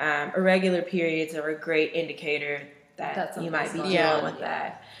 wow. Okay. Irregular periods are a great indicator that you might be dealing with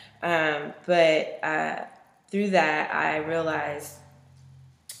that. But through that, I realized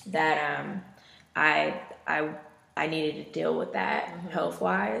that I needed to deal with that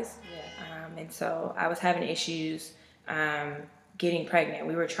health-wise. And so I was having issues getting pregnant.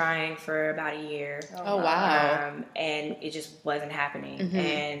 We were trying for about a year. Oh, wow. And it just wasn't happening.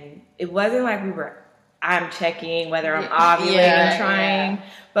 And it wasn't like we were I'm checking whether I'm ovulating, trying. Yeah.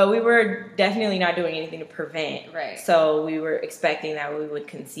 But we were definitely not doing anything to prevent. Right. So we were expecting that we would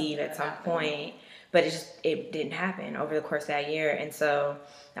conceive Something at some happen. point. But it didn't happen over the course of that year. And so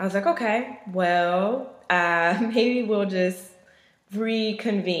I was like, okay, well, maybe we'll just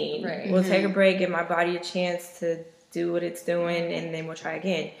reconvene. Right. We'll take a break, give my body a chance to do what it's doing, and then we'll try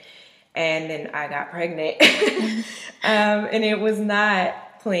again. And then I got pregnant. And it was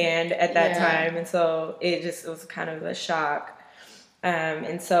not planned at that time. And so it was kind of a shock.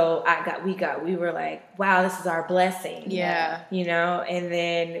 And so we were like, wow, this is our blessing. Yeah. You know, and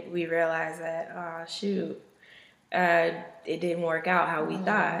then we realized that, oh, shoot, it didn't work out how we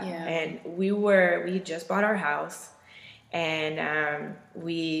thought. Yeah. And we just bought our house, and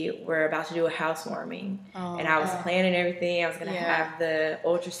we were about to do a housewarming. And I was planning everything. I was going to have the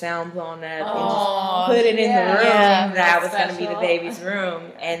ultrasound blown up and just put it in the room that was going to be the baby's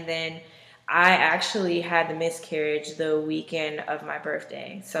room. And then I actually had the miscarriage the weekend of my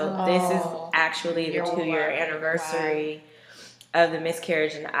birthday. So this is actually the 2-year anniversary of the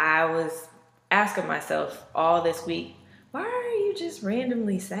miscarriage. And I was asking myself all this week, why are you just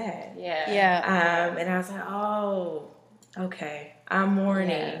randomly sad? Yeah. And I was like, oh, okay, I'm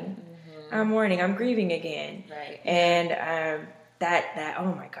mourning. I'm mourning. I'm grieving again. Right. And that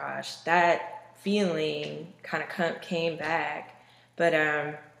oh my gosh, that feeling kind of came back. But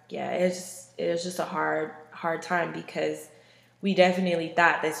it was just a hard time, because we definitely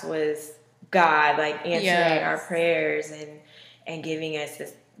thought this was God, like, answering our prayers and giving us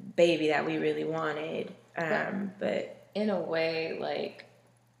this baby that we really wanted. But in a way, like,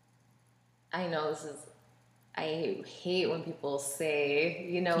 I know I hate when people say,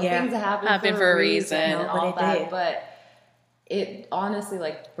 you know, things happen for a reason and all that, but it honestly,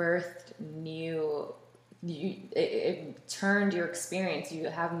 like, birthed new. It turned your experience. You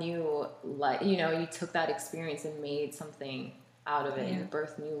have new life. You know, you took that experience and made something out of it. You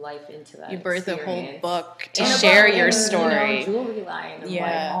birthed new life into that. You birthed a whole book to and share your story. You know, jewelry line. And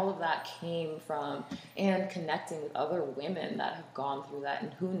like, all of that came from, and connecting with other women that have gone through that,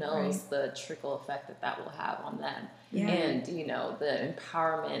 and who knows the trickle effect that will have on them. Yeah. And, you know, the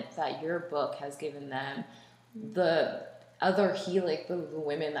empowerment that your book has given them, the other healing, the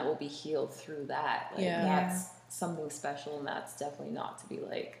women that will be healed through that. Like, that's something special, and that's definitely not to be,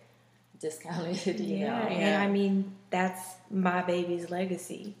 like, discounted, you know? And I mean, that's my baby's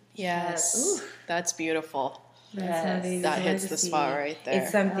legacy. Yes. That's beautiful. That's my baby's that hits legacy. the spot right there.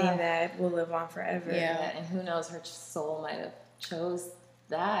 It's something that will live on forever. Yeah, and who knows, her soul might have chose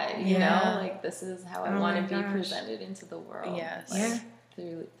that, you know? Like, this is how I want to be presented into the world. Yes. Like,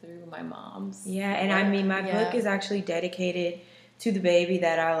 through my mom's. Yeah, and I mean, my book is actually dedicated to the baby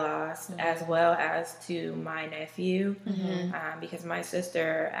that I lost, as well as to my nephew, because my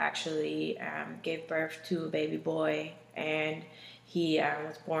sister actually gave birth to a baby boy, and he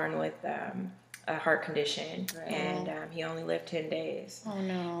was born with a heart condition, and he only lived 10 days. Oh,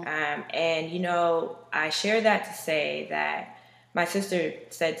 no. And, you know, I share that to say that my sister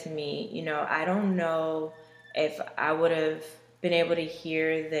said to me, you know, I don't know if I would have been able to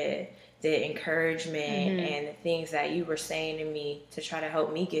hear the encouragement and the things that you were saying to me to try to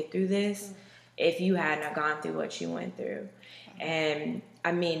help me get through this if you hadn't gone through what you went through. And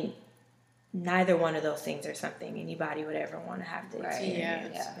I mean, neither one of those things are something anybody would ever want to have to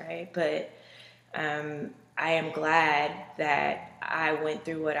experience, right? But I am glad that I went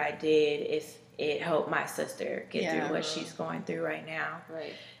through what I did if it helped my sister get through what she's going through right now.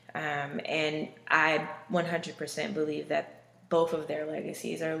 Right. And I 100% believe that both of their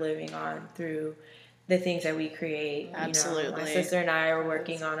legacies are living on through the things that we create. Absolutely. You know, my sister and I are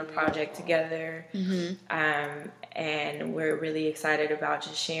working on a project together, and we're really excited about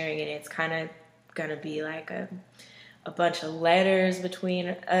just sharing it. It's kind of gonna be like a bunch of letters between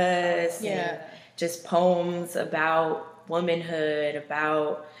us, and just poems about womanhood,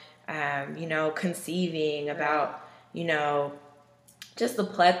 about you know, conceiving, about, you know, just the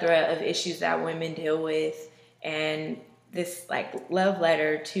plethora of issues that women deal with, and this like love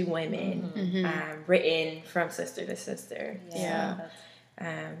letter to women, written from sister to sister.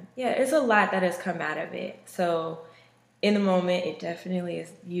 It's a lot that has come out of it. So in the moment, it definitely is,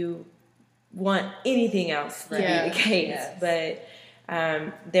 you want anything else to be the case, but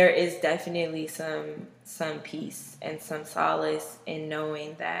there is definitely some peace and some solace in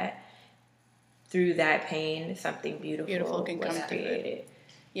knowing that through that pain, something beautiful can was come created.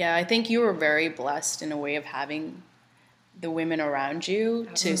 Yeah, I think you were very blessed in a way of having the women around you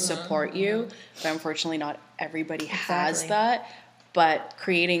to support you, but unfortunately not everybody has that. But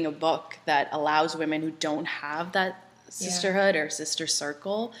creating a book that allows women who don't have that sisterhood or sister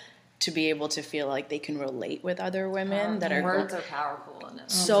circle to be able to feel like they can relate with other women that are words are powerful.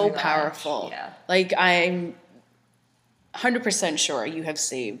 So powerful. Yeah. Like, I'm 100% sure you have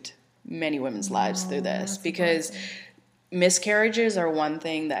saved many women's lives through this, because miscarriages are one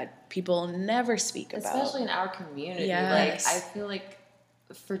thing that people never speak about. Especially in our community. Yes. Like, I feel like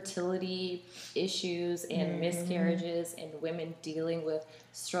fertility issues and miscarriages and women dealing with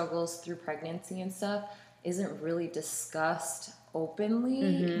struggles through pregnancy and stuff isn't really discussed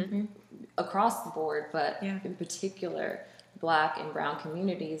openly across the board, but in particular Black and brown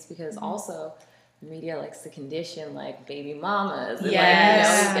communities, because also the media likes to condition like baby mamas and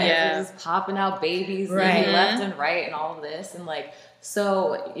like just popping out babies left and right and all of this, and like,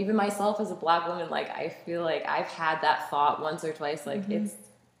 so even myself as a Black woman, like I feel like I've had that thought once or twice, like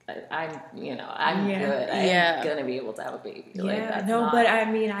I'm good. I'm gonna be able to have a baby. But I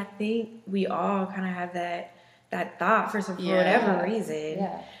mean, I think we all kind of have that thought for whatever reason.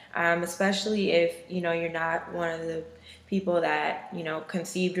 Yeah. Especially if you're not one of the people that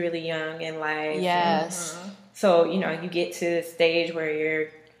conceived really young in life. Yes. So you get to the stage where you're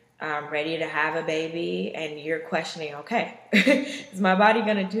ready to have a baby, and you're questioning, okay, is my body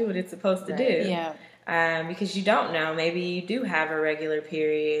gonna do what it's supposed to do? Yeah. Because you don't know. Maybe you do have irregular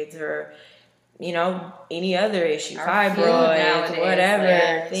periods, or any other issue, fibroids,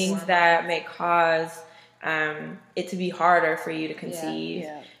 whatever, things that may cause it to be harder for you to conceive.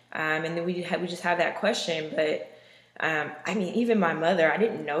 And then we just have that question. But I mean, even my mother, I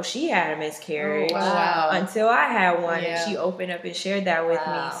didn't know she had a miscarriage until I had one, and she opened up and shared that with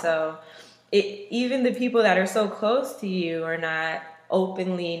me. So even the people that are so close to you are not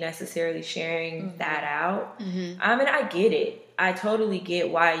openly necessarily sharing that out. And I get it. I totally get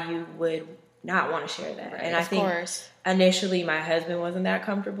why you would not want to share that. And I think initially my husband wasn't that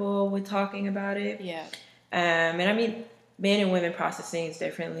comfortable with talking about it. And I mean, men and women process things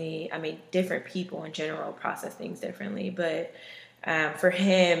differently. I mean, different people in general process things differently. But for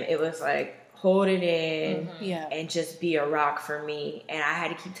him, it was like, hold it in and just be a rock for me. And I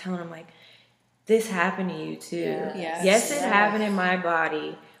had to keep telling him, like, this happened to you too. Yes, it happened in my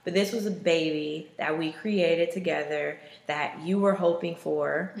body, but this was a baby that we created together that you were hoping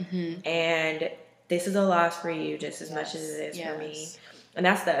for. And this is a loss for you just as much as it is for me. And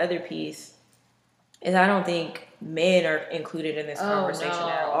that's the other piece, is I don't think men are included in this conversation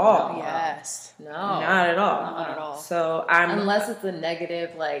at all. Not at all. Not at all. So unless it's a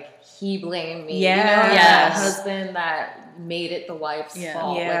negative, like, he blamed me. The husband that made it the wife's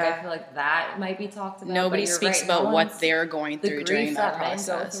fault. Like, I feel like that might be talked about. Nobody speaks about what they're going through during that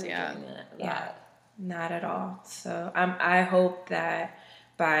process. Not at all. So I hope that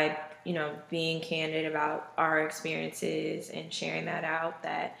by being candid about our experiences and sharing that out,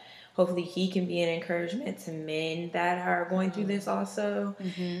 that hopefully he can be an encouragement to men that are going through this also.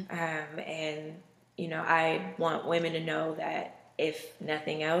 And I want women to know that if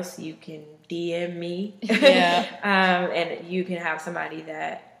nothing else, you can DM me. And you can have somebody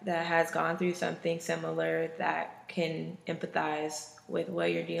that has gone through something similar that can empathize with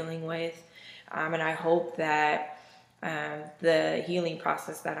what you're dealing with. And I hope that the healing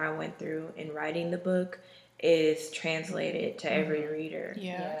process that I went through in writing the book is translated to every reader.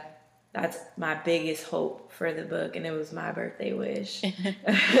 That's my biggest hope for the book, and it was my birthday wish.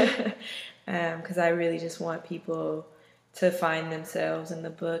 Because I really just want people to find themselves in the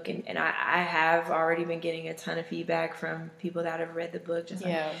book. And I have already been getting a ton of feedback from people that have read the book. Just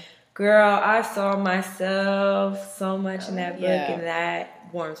like, girl, I saw myself so much in that book, and that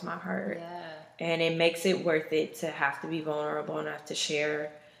warms my heart. And it makes it worth it to have to be vulnerable enough to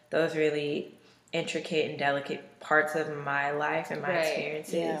share those really intricate and delicate parts of my life and my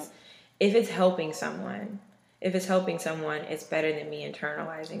experiences. If it's helping someone, it's better than me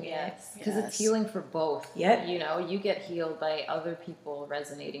internalizing it. Because it's healing for both. You get healed by other people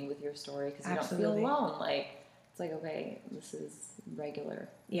resonating with your story, because you don't feel alone. Like, it's like, okay, this is regular.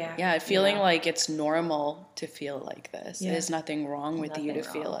 Feeling like it's normal to feel like this. There's nothing wrong with you to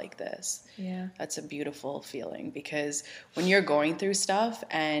feel like this. That's a beautiful feeling, because when you're going through stuff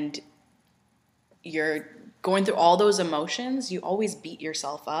and you're going through all those emotions, you always beat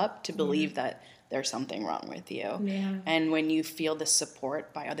yourself up to believe that there's something wrong with you. And when you feel the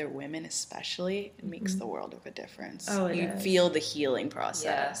support by other women especially, it makes the world of a difference. You feel the healing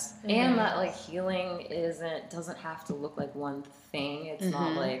process. And that, like, healing doesn't have to look like one thing. It's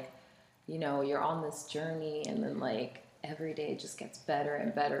not like, you're on this journey and then, like, every day just gets better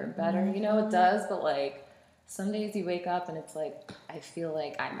and better and better. It does, but, like, some days you wake up and it's like, I feel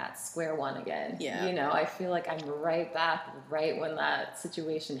like I'm at square one again. Yeah. You know, I feel like I'm right back right when that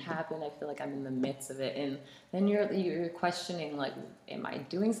situation happened. I feel like I'm in the midst of it. And then you're questioning, like, am I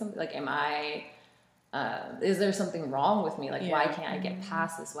doing something? Like, is there something wrong with me? Like, why can't I get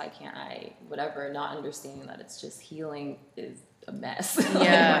past this? Why can't I, whatever, not understanding that it's just healing is a mess.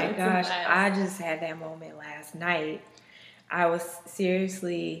 Yeah. Oh my gosh, I just had that moment last night.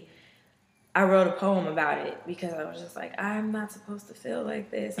 I wrote a poem about it because I was just like, I'm not supposed to feel like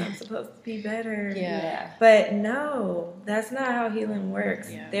this. I'm supposed to be better. Yeah. But no, that's not how healing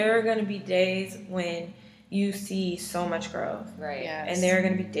works. Yeah. There are going to be days when you see so much growth. Right. Yes. And there are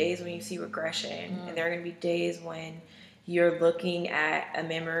going to be days when you see regression. And there are going to be days when you're looking at a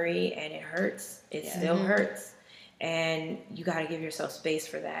memory and it hurts. It still hurts. And you got to give yourself space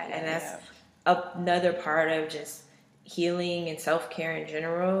for that. And that's another part of just healing and self-care in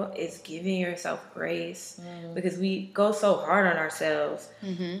general is giving yourself grace, because we go so hard on ourselves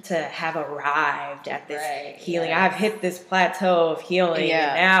to have arrived at this healing. I've hit this plateau of healing,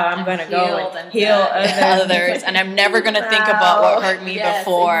 and now I'm going to go and heal others, and I'm never going to think about what hurt me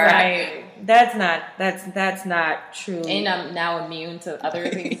before. Exactly. That's not true. And I'm now immune to other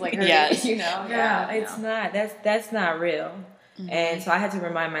things like hurting. Yes. You know? It's not. That's not real. And so I had to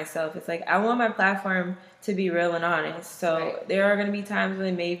remind myself, it's like, I want my platform to be real and honest. So there are going to be times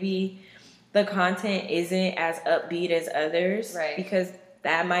when maybe the content isn't as upbeat as others, because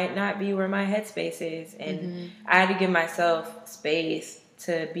that might not be where my headspace is. And I had to give myself space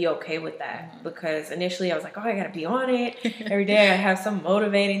to be okay with that, because initially I was like, oh, I got to be on it every day. I have some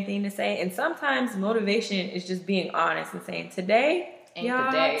motivating thing to say. And sometimes motivation is just being honest and saying, today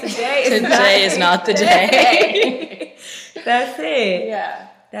Today is not the day. That's it. Yeah.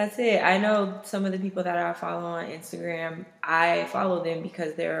 That's it. I know some of the people that I follow on Instagram, I follow them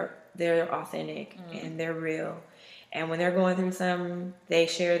because they're authentic and they're real. And when they're going through something, they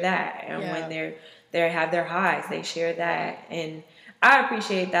share that. And when they have their highs, they share that. And I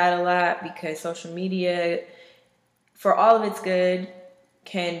appreciate that a lot, because social media, for all of its good,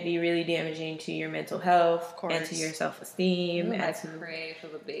 can be really damaging to your mental health and to your self-esteem. I pray for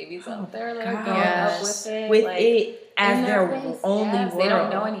the babies out there that are going up with it. It as their only world. They don't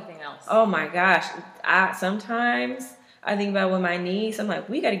know anything else. Oh my gosh. Sometimes I think about with my niece, I'm like,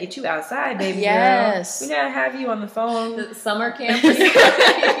 we got to get you outside, baby girl. We got to have you on the phone. The summer camp.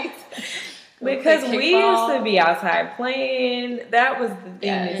 Because we used to be outside playing. That was the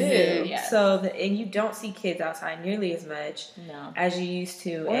thing to do. Yes. And you don't see kids outside nearly as much as you used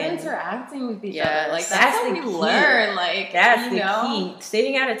to. Or interacting with each other. Like, that's how we learn. Like, that's the key.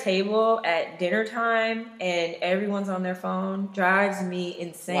 Sitting at a table at dinner time and everyone's on their phone drives me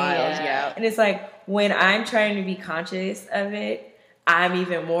insane. Wild, And it's like, when I'm trying to be conscious of it, I'm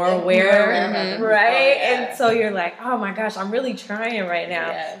even more aware, And so you're like, oh my gosh, I'm really trying right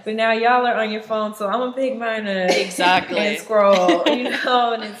now. But now y'all are on your phone, so I'm gonna pick mine up and scroll,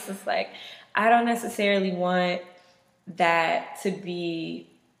 and it's just like, I don't necessarily want that to be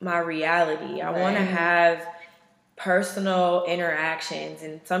my reality. I want to have personal interactions,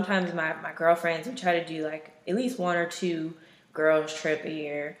 and sometimes my girlfriends would try to do like at least 1 or 2 girls trip a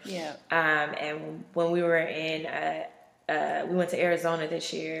year. And when we were in we went to Arizona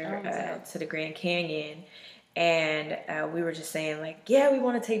this year to the Grand Canyon, and we were just saying like, we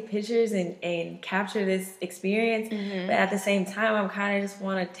want to take pictures and capture this experience, but at the same time, I kind of just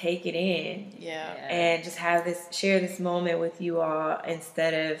want to take it in, and just share this moment with you all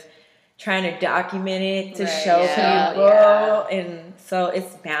instead of trying to document it to show people, and so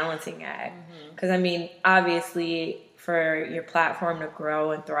it's balancing act, because I mean, obviously, for your platform to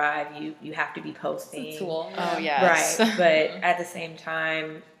grow and thrive, you have to be posting. It's a tool. Oh, yes. Right. But at the same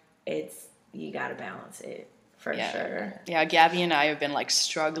time, you got to balance it for sure. Yeah, Gabby and I have been like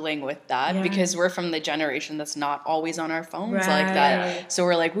struggling with that because we're from the generation that's not always on our phones like that. So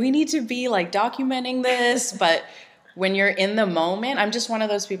we're like, we need to be like documenting this, but when you're in the moment, I'm just one of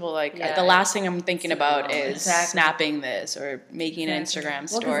those people, like, the last thing I'm thinking about is snapping this or making an Instagram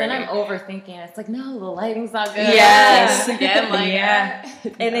story. Well, because then I'm overthinking. It's like, no, the lighting's not good. Yes. Again,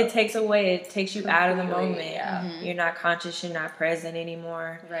 like, And it takes you out of the moment. You're not conscious, you're not present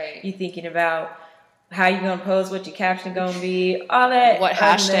anymore. Right. You're thinking about how you going to post, what your caption going to be, all that. What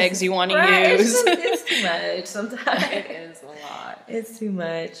hashtags you want to use. It's too much sometimes. It is a lot. It's too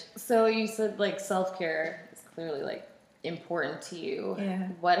much. So you said, like, self-care is clearly, like, important to you.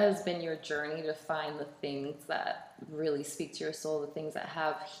 What has been your journey to find the things that really speak to your soul, the things that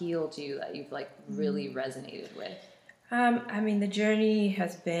have healed you, that you've like really resonated with? I mean, the journey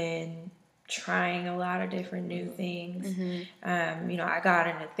has been trying a lot of different new things. I got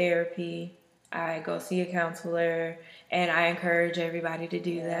into therapy I go see a counselor, and I encourage everybody to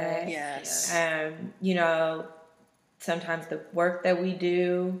do that. Yes. You know, sometimes the work that we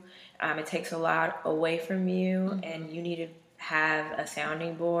do, it takes a lot away from you, and you need to have a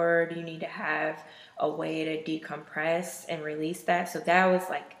sounding board. You need to have a way to decompress and release that. So that was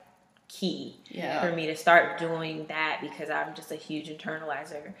like key for me to start doing that, because I'm just a huge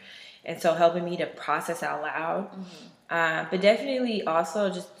internalizer. And so helping me to process out loud. But definitely also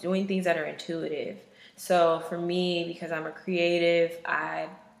just doing things that are intuitive. So for me, because I'm a creative, I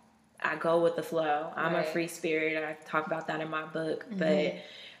go with the flow. I'm a free spirit, and I talk about that in my book. But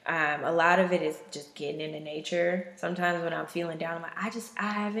a lot of it is just getting into nature. Sometimes when I'm feeling down, I'm like,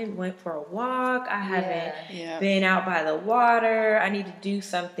 I haven't went for a walk. I haven't been out by the water. I need to do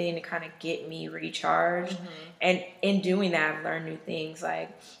something to kind of get me recharged. And in doing that, I've learned new things, like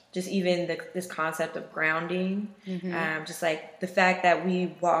just even this concept of grounding. Just like the fact that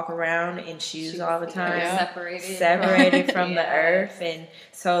we walk around in shoes all the time, separated from the earth. And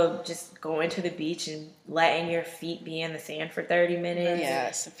so just going to the beach and letting your feet be in the sand for 30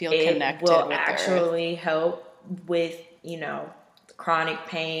 minutes, feel connected will with actually help with, you know, chronic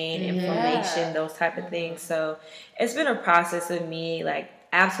pain, inflammation, those type of things. So it's been a process of me like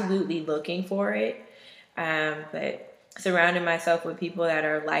absolutely looking for it, but surrounding myself with people that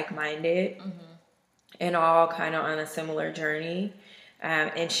are like-minded and all kind of on a similar journey,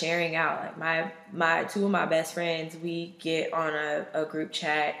 and sharing out. Like my two of my best friends, we get on a group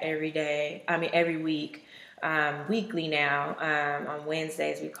chat every week, weekly now. On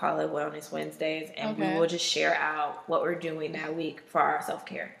Wednesdays, we call it Wellness Wednesdays, and we will just share out what we're doing that week for our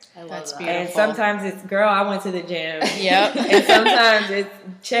self-care. That's beautiful. And sometimes it's, girl, I went to the gym. Yep. And sometimes it's,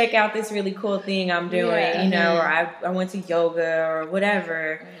 check out this really cool thing I'm doing, you know, or I went to yoga or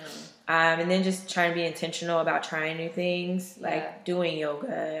whatever. And then just trying to be intentional about trying new things, like doing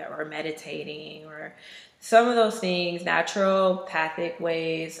yoga or meditating or some of those things, naturopathic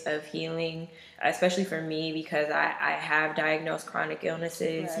ways of healing, especially for me, because I have diagnosed chronic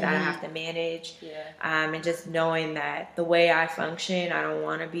illnesses that I have to manage. And just knowing that the way I function, I don't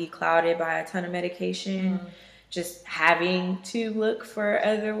want to be clouded by a ton of medication. Just having to look for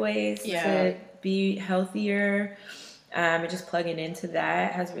other ways to be healthier, and just plugging into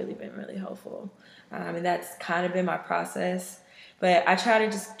that has really been really helpful. And that's kind of been my process. But I try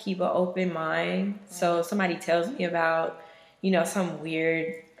to just keep an open mind. So if somebody tells me about, you know, some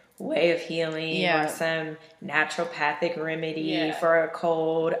weird way of healing or some naturopathic remedy for a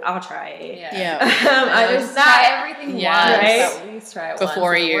cold, I'll try it. I just not everything once, right? At least try it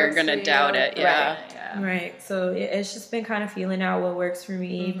before once. you're gonna doubt it. Right. So it's just been kind of feeling out what works for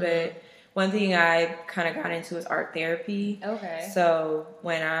me. But one thing I kind of got into is art therapy. So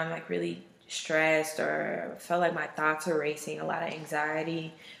when I'm like really stressed or felt like my thoughts are racing, a lot of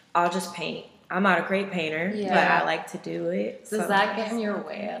anxiety, I'll just paint. I'm not a great painter, but I like to do it. Does that get in your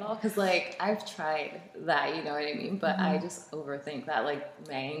way at all? Because, like, I've tried that, you know what I mean? But I just overthink that. Like,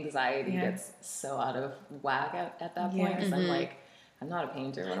 my anxiety gets so out of whack at that point. Because I'm like, I'm not a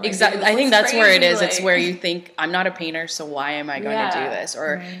painter. What am Exactly. I think that's where it is. Like, it's where you think, I'm not a painter, so why am I going to do this?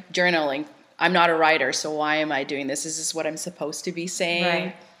 Or journaling. I'm not a writer, so why am I doing this? Is this what I'm supposed to be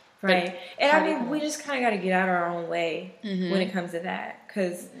saying? Right. And I mean, we just kind of got to get out of our own way when it comes to that.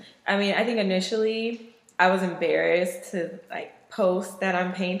 Because, I mean, I think initially I was embarrassed to, like, post that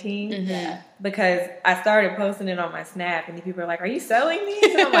I'm painting because I started posting it on my Snap, and the people are like, "Are you selling these?"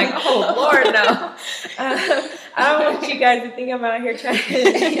 And I'm like, "Oh, Lord, no. I don't want you guys to think I'm out here trying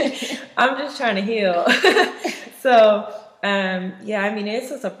to, I'm just trying to heal." So, yeah, I mean, it's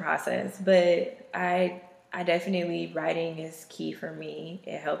just a process, but I definitely, writing is key for me.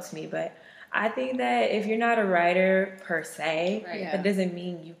 It helps me, but I think that if you're not a writer per se, that doesn't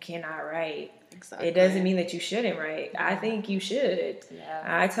mean you cannot write. Exactly. It doesn't mean that you shouldn't write. I think you should.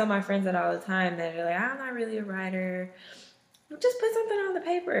 I tell my friends that all the time, that are like, I'm not really a writer. Just put something on the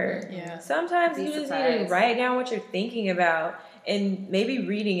paper. Sometimes you just need to write down what you're thinking about, and maybe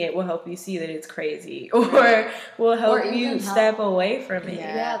reading it will help you see that it's crazy, or will help you step away from it.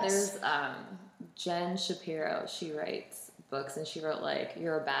 There's Jen Shapiro. She writes books, and she wrote, like,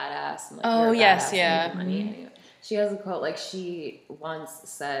 You're a Badass. And, like, You're a Badass and Money. She has a quote, like, she once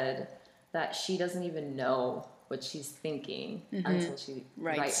said that she doesn't even know what she's thinking until she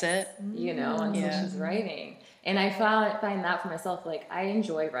writes it, you know, until she's writing. And I find that for myself, like, I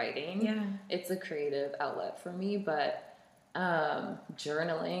enjoy writing. It's a creative outlet for me, but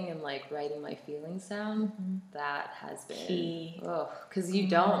journaling and like writing my feelings down, that has been Key. Because you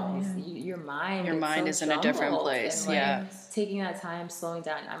don't, your mind is so in a different jumbled, place. And, like, yeah, taking that time, slowing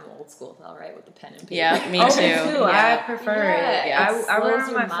down. I'm old school, I'll write with the pen and paper. Yeah, me too. I prefer it. Yeah, I write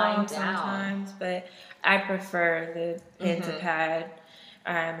on my mind phone down. sometimes, but I prefer the pen to pad,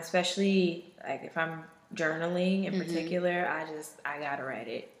 especially like if I'm journaling in particular. I gotta write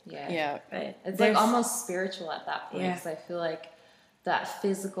it. Yeah. But it's like almost spiritual at that point, because I feel like that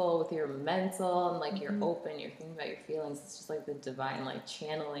physical with your mental and like you're open, you're thinking about your feelings. It's just like the divine like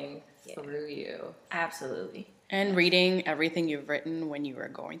channeling through you. Absolutely. And reading everything you've written when you were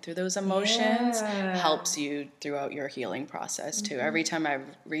going through those emotions helps you throughout your healing process too. Every time I've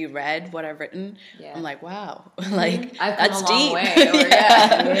reread what I've written, I'm like, wow, like I've that's come a long deep.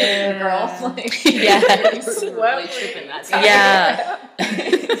 way. Or, girl, like, yes, really tripping that time. Yeah,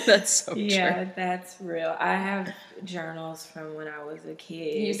 that's so true. Yeah, that's real. I have journals from when I was a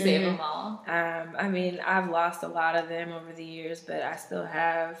kid. You save them all? I mean, I've lost a lot of them over the years, but I still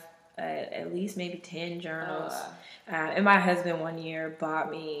have at least maybe 10 journals. And my husband one year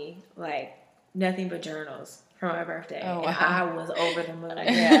bought me like nothing but journals for my birthday. And I was over the moon.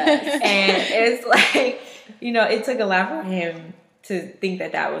 And it's like, it took a lot for him to think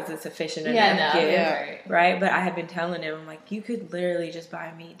that was a sufficient enough gift, right? But I had been telling him, I'm like, you could literally just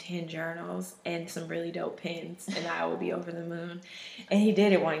buy me 10 journals and some really dope pens, and I will be over the moon. And he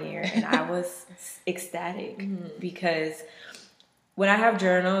did it one year, and I was ecstatic because when I have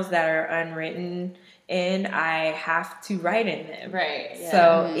journals that are unwritten and I have to write in them. Right. Yeah.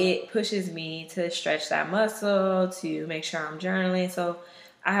 So it pushes me to stretch that muscle, to make sure I'm journaling. So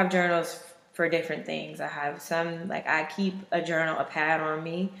I have journals for different things. I have some, like I keep a journal, a pad on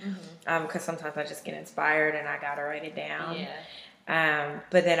me, because sometimes I just get inspired and I gotta write it down.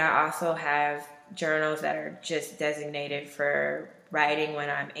 But then I also have journals that are just designated for writing when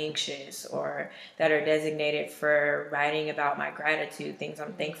I'm anxious, or that are designated for writing about my gratitude, things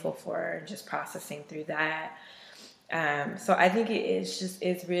I'm thankful for, and just processing through that. So I think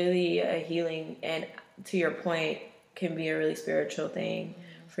it's really a healing, and to your point, can be a really spiritual thing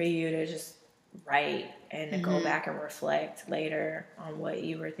for you to just write and to go back and reflect later on what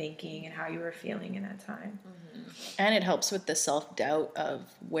you were thinking and how you were feeling in that time. And it helps with the self-doubt of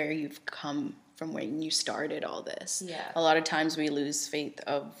where you've come from when you started all this. A lot of times we lose faith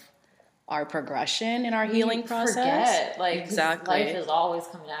of our progression in our healing process. Forget, like, exactly. Life is always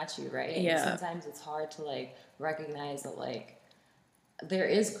coming at you, right? Yeah. And sometimes it's hard to like recognize that like there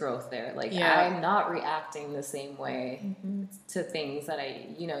is growth there. Like I'm not reacting the same way to things that I,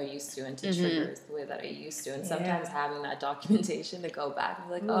 used to, and to triggers the way that I used to. And sometimes having that documentation to go back and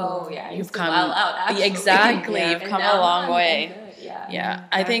be like, you've come out. Actually. Exactly. You've come a long way. Yeah.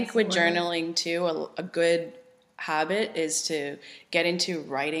 I think with journaling too, a good habit is to get into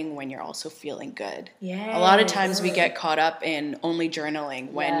writing when you're also feeling good. A lot of times we get caught up in only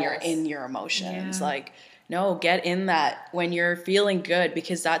journaling when you're in your emotions. Like, no, get in that when you're feeling good,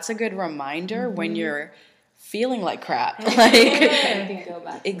 because that's a good reminder when you're feeling like crap. Like, go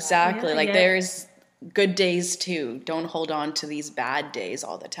back exactly. Like there's good days too. Don't hold on to these bad days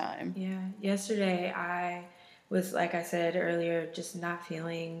all the time. Yesterday I was, like I said earlier, just not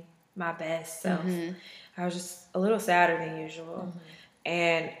feeling my best self. I was just a little sadder than usual.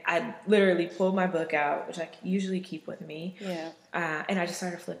 And I literally pulled my book out, which I usually keep with me. And I just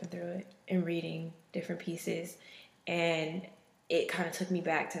started flipping through it and reading different pieces. And it kind of took me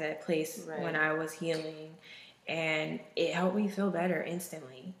back to that place when I was healing. And it helped me feel better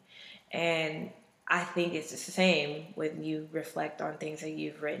instantly. And I think it's just the same when you reflect on things that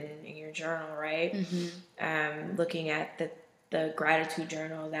you've written in your journal, right? Looking at the gratitude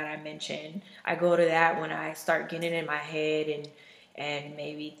journal that I mentioned, I go to that when I start getting in my head and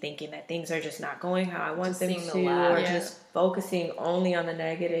maybe thinking that things are just not going how I want them to, or just focusing only on the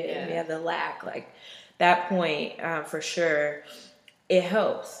negative, the lack, like that point, for sure, it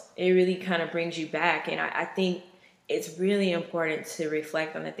helps. It really kind of brings you back. And I think it's really important to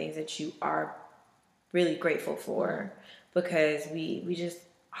reflect on the things that you are really grateful for, because we just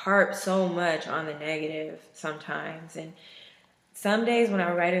harp so much on the negative sometimes. And some days when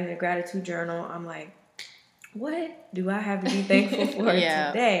I write in the gratitude journal, I'm like, what do I have to be thankful for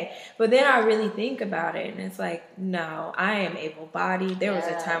today? But then I really think about it, and it's like, no, I am able-bodied. There was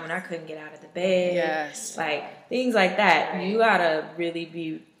a time when I couldn't get out of the bed. Like, things like that. You gotta really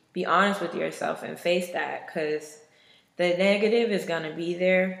be honest with yourself and face that, because the negative is gonna be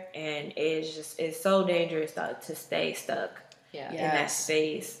there, and it's so dangerous to stay stuck in that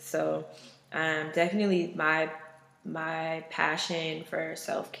space. So definitely my passion for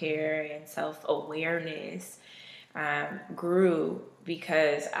self-care and self-awareness grew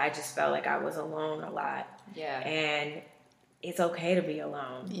because I just felt like I was alone a lot. Yeah. And it's okay to be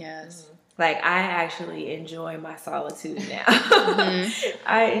alone. Yes. Like, I actually enjoy my solitude now.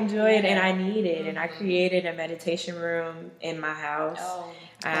 I enjoy it and I need it. And I created a meditation room in my house. Oh,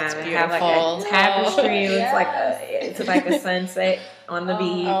 that's and beautiful. have like a tapestry. It's like a sunset on the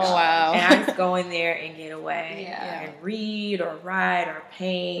beach. Oh, wow. And I just go in there and get away Yeah. and read or write or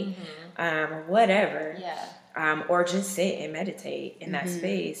paint or whatever. Yeah. Or just sit and meditate in that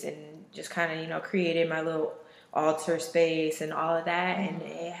space and just kind of, created my little altar space and all of that. And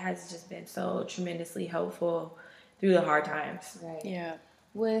it has just been so tremendously helpful through the hard times. Right. Yeah.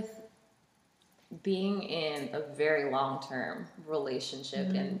 With being in a very long-term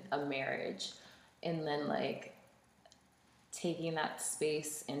relationship in a marriage, and then like taking that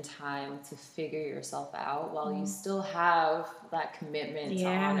space and time to figure yourself out while you still have that commitment to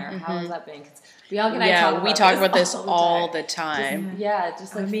honor. How has that been? 'Cause Bianca and I we talk about this all the time.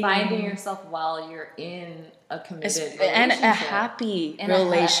 Just like finding yourself while you're in a committed relationship. And a happy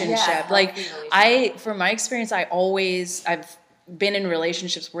relationship. From my experience, I've been in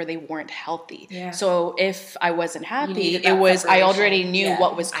relationships where they weren't healthy. Yeah. So if I wasn't happy, I already knew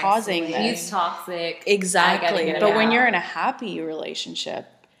what was causing that. He's toxic. Exactly. But when you're in a happy relationship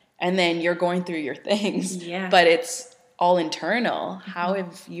and then you're going through your things, but it's all internal, how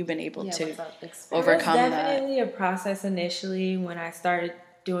have you been able to overcome that? It was definitely a process initially when I started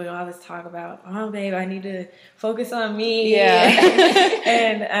doing all this talk about, oh, babe, I need to focus on me. Yeah.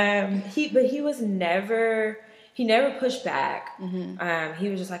 And he never pushed back. He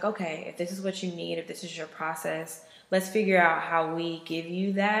was just like, okay, if this is what you need, if this is your process, let's figure out how we give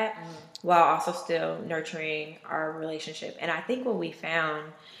you that while also still nurturing our relationship. And I think what we found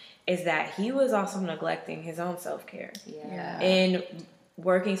is that he was also neglecting his own self-care. Yeah. And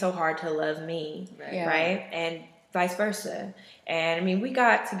working so hard to love me, right? And vice versa. And I mean, we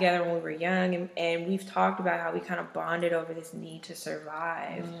got together when we were young, and we've talked about how we kind of bonded over this need to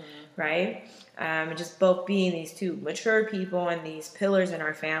survive, right? And just both being these two mature people and these pillars in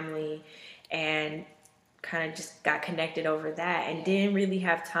our family, and kind of just got connected over that and didn't really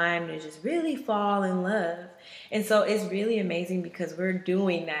have time to just really fall in love. And so it's really amazing because we're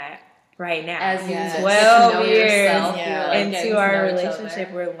doing that right now. As 12 years into our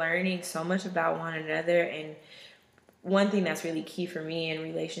relationship, we're learning so much about one another. And one thing that's really key for me in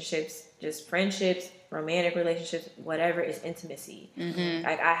relationships, just friendships, romantic relationships, whatever, is intimacy.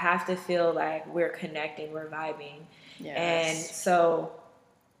 Like, I have to feel like we're connecting, we're vibing. And so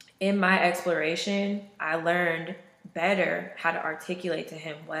in my exploration, I learned better how to articulate to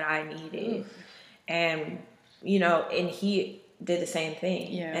him what I needed. And, and he did the same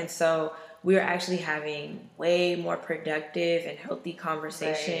thing. And so we're actually having way more productive and healthy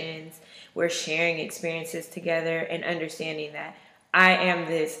conversations. We're sharing experiences together and understanding that I am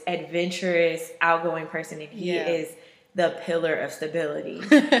this adventurous, outgoing person, and he is the pillar of stability.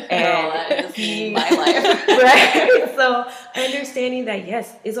 And that is my life. Right? So understanding that,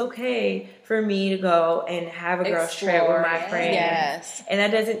 yes, it's okay for me to go and have a girls trip with my friends. Yes. And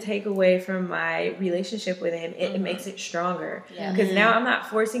that doesn't take away from my relationship with him. It makes it stronger. Because now I'm not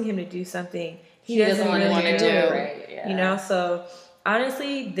forcing him to do something he doesn't really want to do. Right? So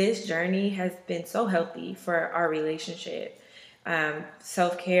honestly, this journey has been so healthy for our relationship.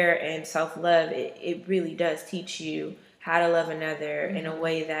 Self-care and self-love, it really does teach you how to love another in a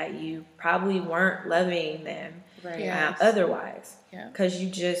way that you probably weren't loving them otherwise. Because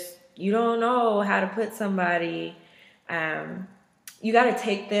you don't know how to put somebody, you got to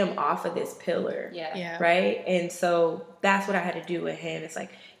take them off of this pillar, right? And so that's what I had to do with him. It's like,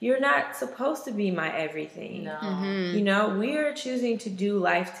 you're not supposed to be my everything. No. We are choosing to do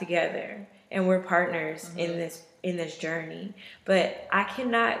life together, and we're partners in this journey. But I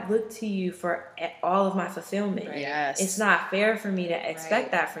cannot look to you for all of my fulfillment. It's not fair for me to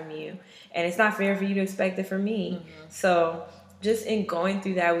expect that from you, and it's not fair for you to expect it from me. So just in going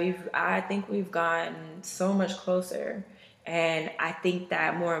through that, I think we've gotten so much closer. And I think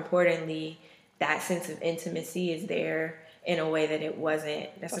that more importantly, that sense of intimacy is there in a way that it wasn't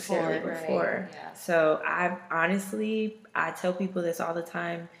necessarily before. So I tell people this all the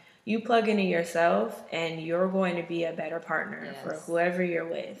time. You plug into yourself and you're going to be a better partner for whoever you're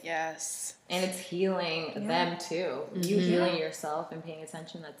with. And it's healing them too. You healing yourself and paying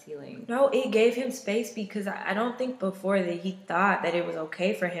attention, that's healing. No, it gave him space because I don't think before that he thought that it was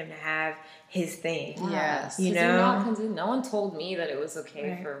okay for him to have his thing. No one told me that it was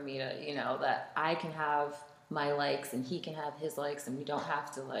okay for me to, that I can have my likes and he can have his likes and we don't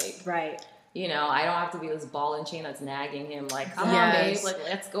have to You know, I don't have to be this ball and chain that's nagging him. Like, come on, Yes. babe. Like,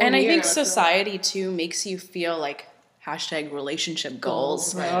 let's go. And I here, think let's go. society too makes you feel like hashtag relationship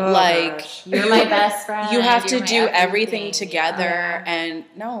goals. Right. Oh, Like gosh. You're my best friend. you have to You're my do everything everything. together, Yeah. and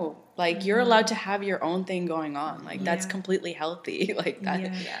no, like you're allowed to have your own thing going on. Like that's Yeah. completely healthy. Like that,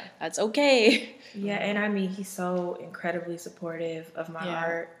 Yeah. that's okay. Yeah, and I mean, he's so incredibly supportive of my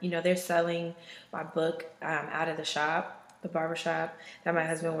art. You know, they're selling my book out of the shop, the barber shop that my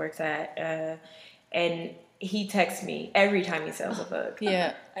husband works at, and he texts me every time he sells a book.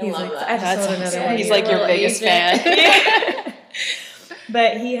 Yeah, I love like, that. I just that's sold another awesome. one. He's You're like a your little biggest agent. fan.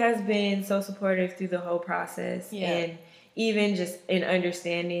 But he has been so supportive through the whole process, Yeah. and even just in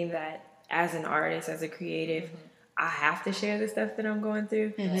understanding that as an artist, as a creative, I have to share the stuff that I'm going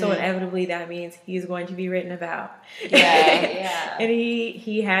through. So inevitably, that means he's going to be written about. Yeah. And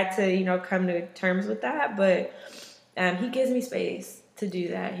he had to, you know, come to terms with that, but he gives me space to do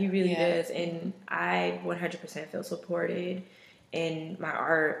that. He really does, and I 100% feel supported in my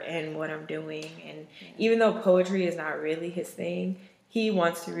art and what I'm doing. And even though poetry is not really his thing, he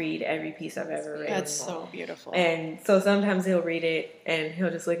wants to read every piece I've ever written. That's so beautiful. And so sometimes he'll read it and he'll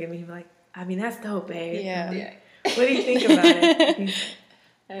just look at me and be like, I mean, that's dope, babe. Yeah. I'm like, what do you think about it?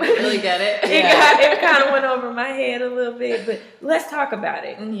 I really get it. It kind of went over my head a little bit, but let's talk about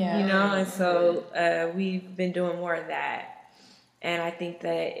it. Yeah. You know, and so we've been doing more of that. And I think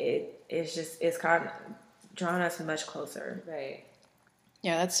that it's kind of drawn us much closer. Right.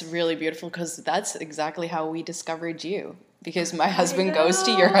 Yeah, that's really beautiful because that's exactly how we discovered you. Because my husband goes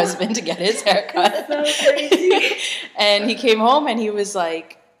to your husband to get his haircut. So crazy. And he came home and he was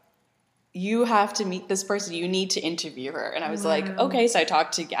like, you have to meet this person. You need to interview her. And I was like, okay. So I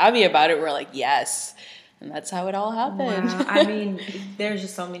talked to Gabby about it. We're like, yes. And that's how it all happened. Wow. I mean, there's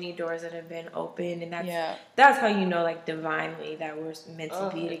just so many doors that have been opened, and that's how you know, like, divinely that we're meant to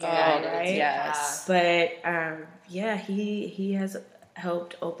be together, right? Yes. But he has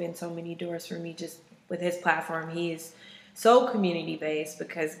helped open so many doors for me just with his platform. He's so community based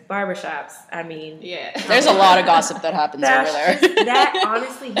because barbershops, I mean, There's a lot of gossip that happens over there. that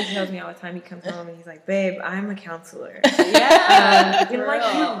honestly, he tells me all the time. He comes home and he's like, "Babe, I'm a counselor." Yeah. And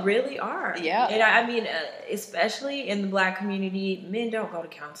like, you really are. Yeah. And I mean, especially in the Black community, men don't go to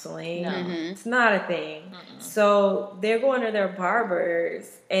counseling. No. It's not a thing. So they're going to their barbers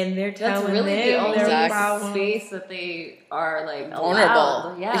and they're telling That's really them the only their problems. space that they are like Vulnerable.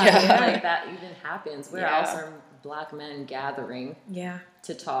 allowed. Yeah. Yeah. Like that even happens. Where else are Black men gathering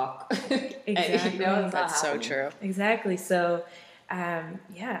to talk? Exactly. And, you know, it's not That's so happening. true. Exactly. So,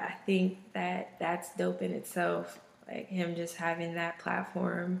 I think that's dope in itself. Like him just having that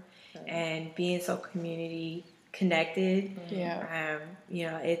platform and being so community connected. Yeah. You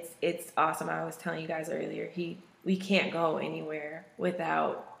know, it's awesome. I was telling you guys earlier, we can't go anywhere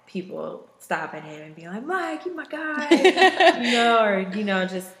without people stopping him and being like, Mike, you my guy. You know, or, you know,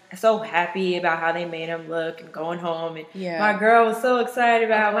 just so happy about how they made him look and going home. And my girl was so excited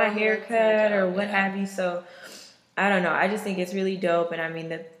about my haircut or what have you. So I don't know. I just think it's really dope. And I mean,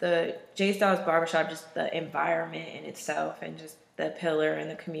 the J Styles Barbershop, just the environment in itself and just the pillar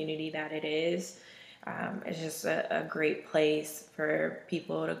and the community that it is, it's just a great place for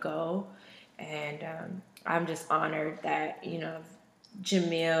people to go. And I'm just honored that, you know,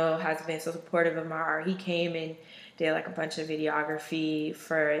 Jamil has been so supportive of my art. He came and did like a bunch of videography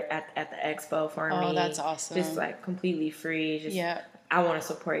at the expo for me. Oh, that's awesome. Just like completely free. Just I want to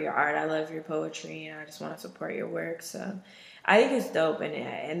support your art. I love your poetry, and I just want to support your work. So I think it's dope,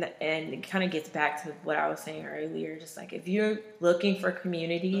 and it kind of gets back to what I was saying earlier. Just like if you're looking for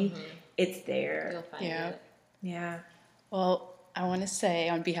community, it's there. You'll find it. Yeah. Well, I want to say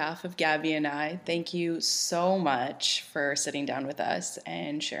on behalf of Gabby and I, thank you so much for sitting down with us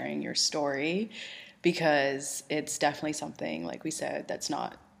and sharing your story, because it's definitely something, like we said, that's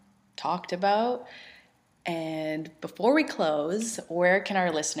not talked about. And before we close, where can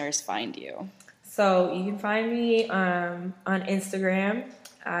our listeners find you? So you can find me on Instagram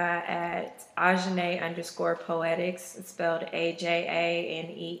at Ajane_Poetics. It's spelled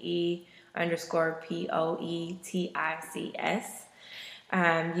AJANEE_POETICS.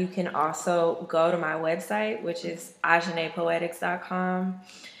 You can also go to my website, which is ajanepoetics.com.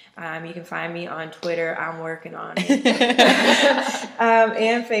 You can find me on Twitter. I'm working on it.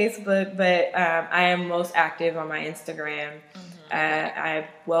 And Facebook, but I am most active on my Instagram. I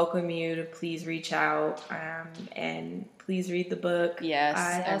welcome you to please reach out and please read the book.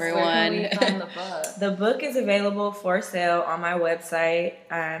 Yes, everyone. Where can we find the book? The book is available for sale on my website.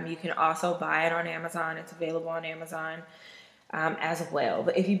 You can also buy it on Amazon. It's available on Amazon as well.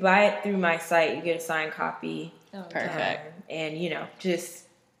 But if you buy it through my site, you get a signed copy. Perfect. And, you know, just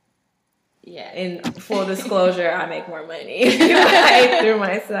Yeah. In full disclosure, I make more money through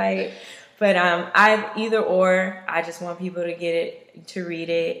my site. But I either or. I just want people to get it, to read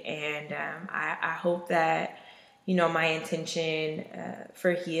it, and I hope that my intention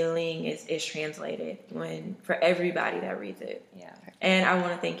for healing is translated for everybody that reads it. Yeah. And I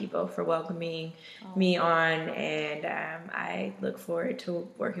want to thank you both for welcoming me on, and I look forward to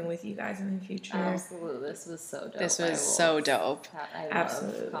working with you guys in the future. Absolutely. This was so dope. This was so dope. I love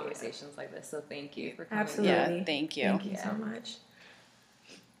Absolutely. conversations like this, so thank you for coming. Absolutely. Yeah, thank you. Thank you so much.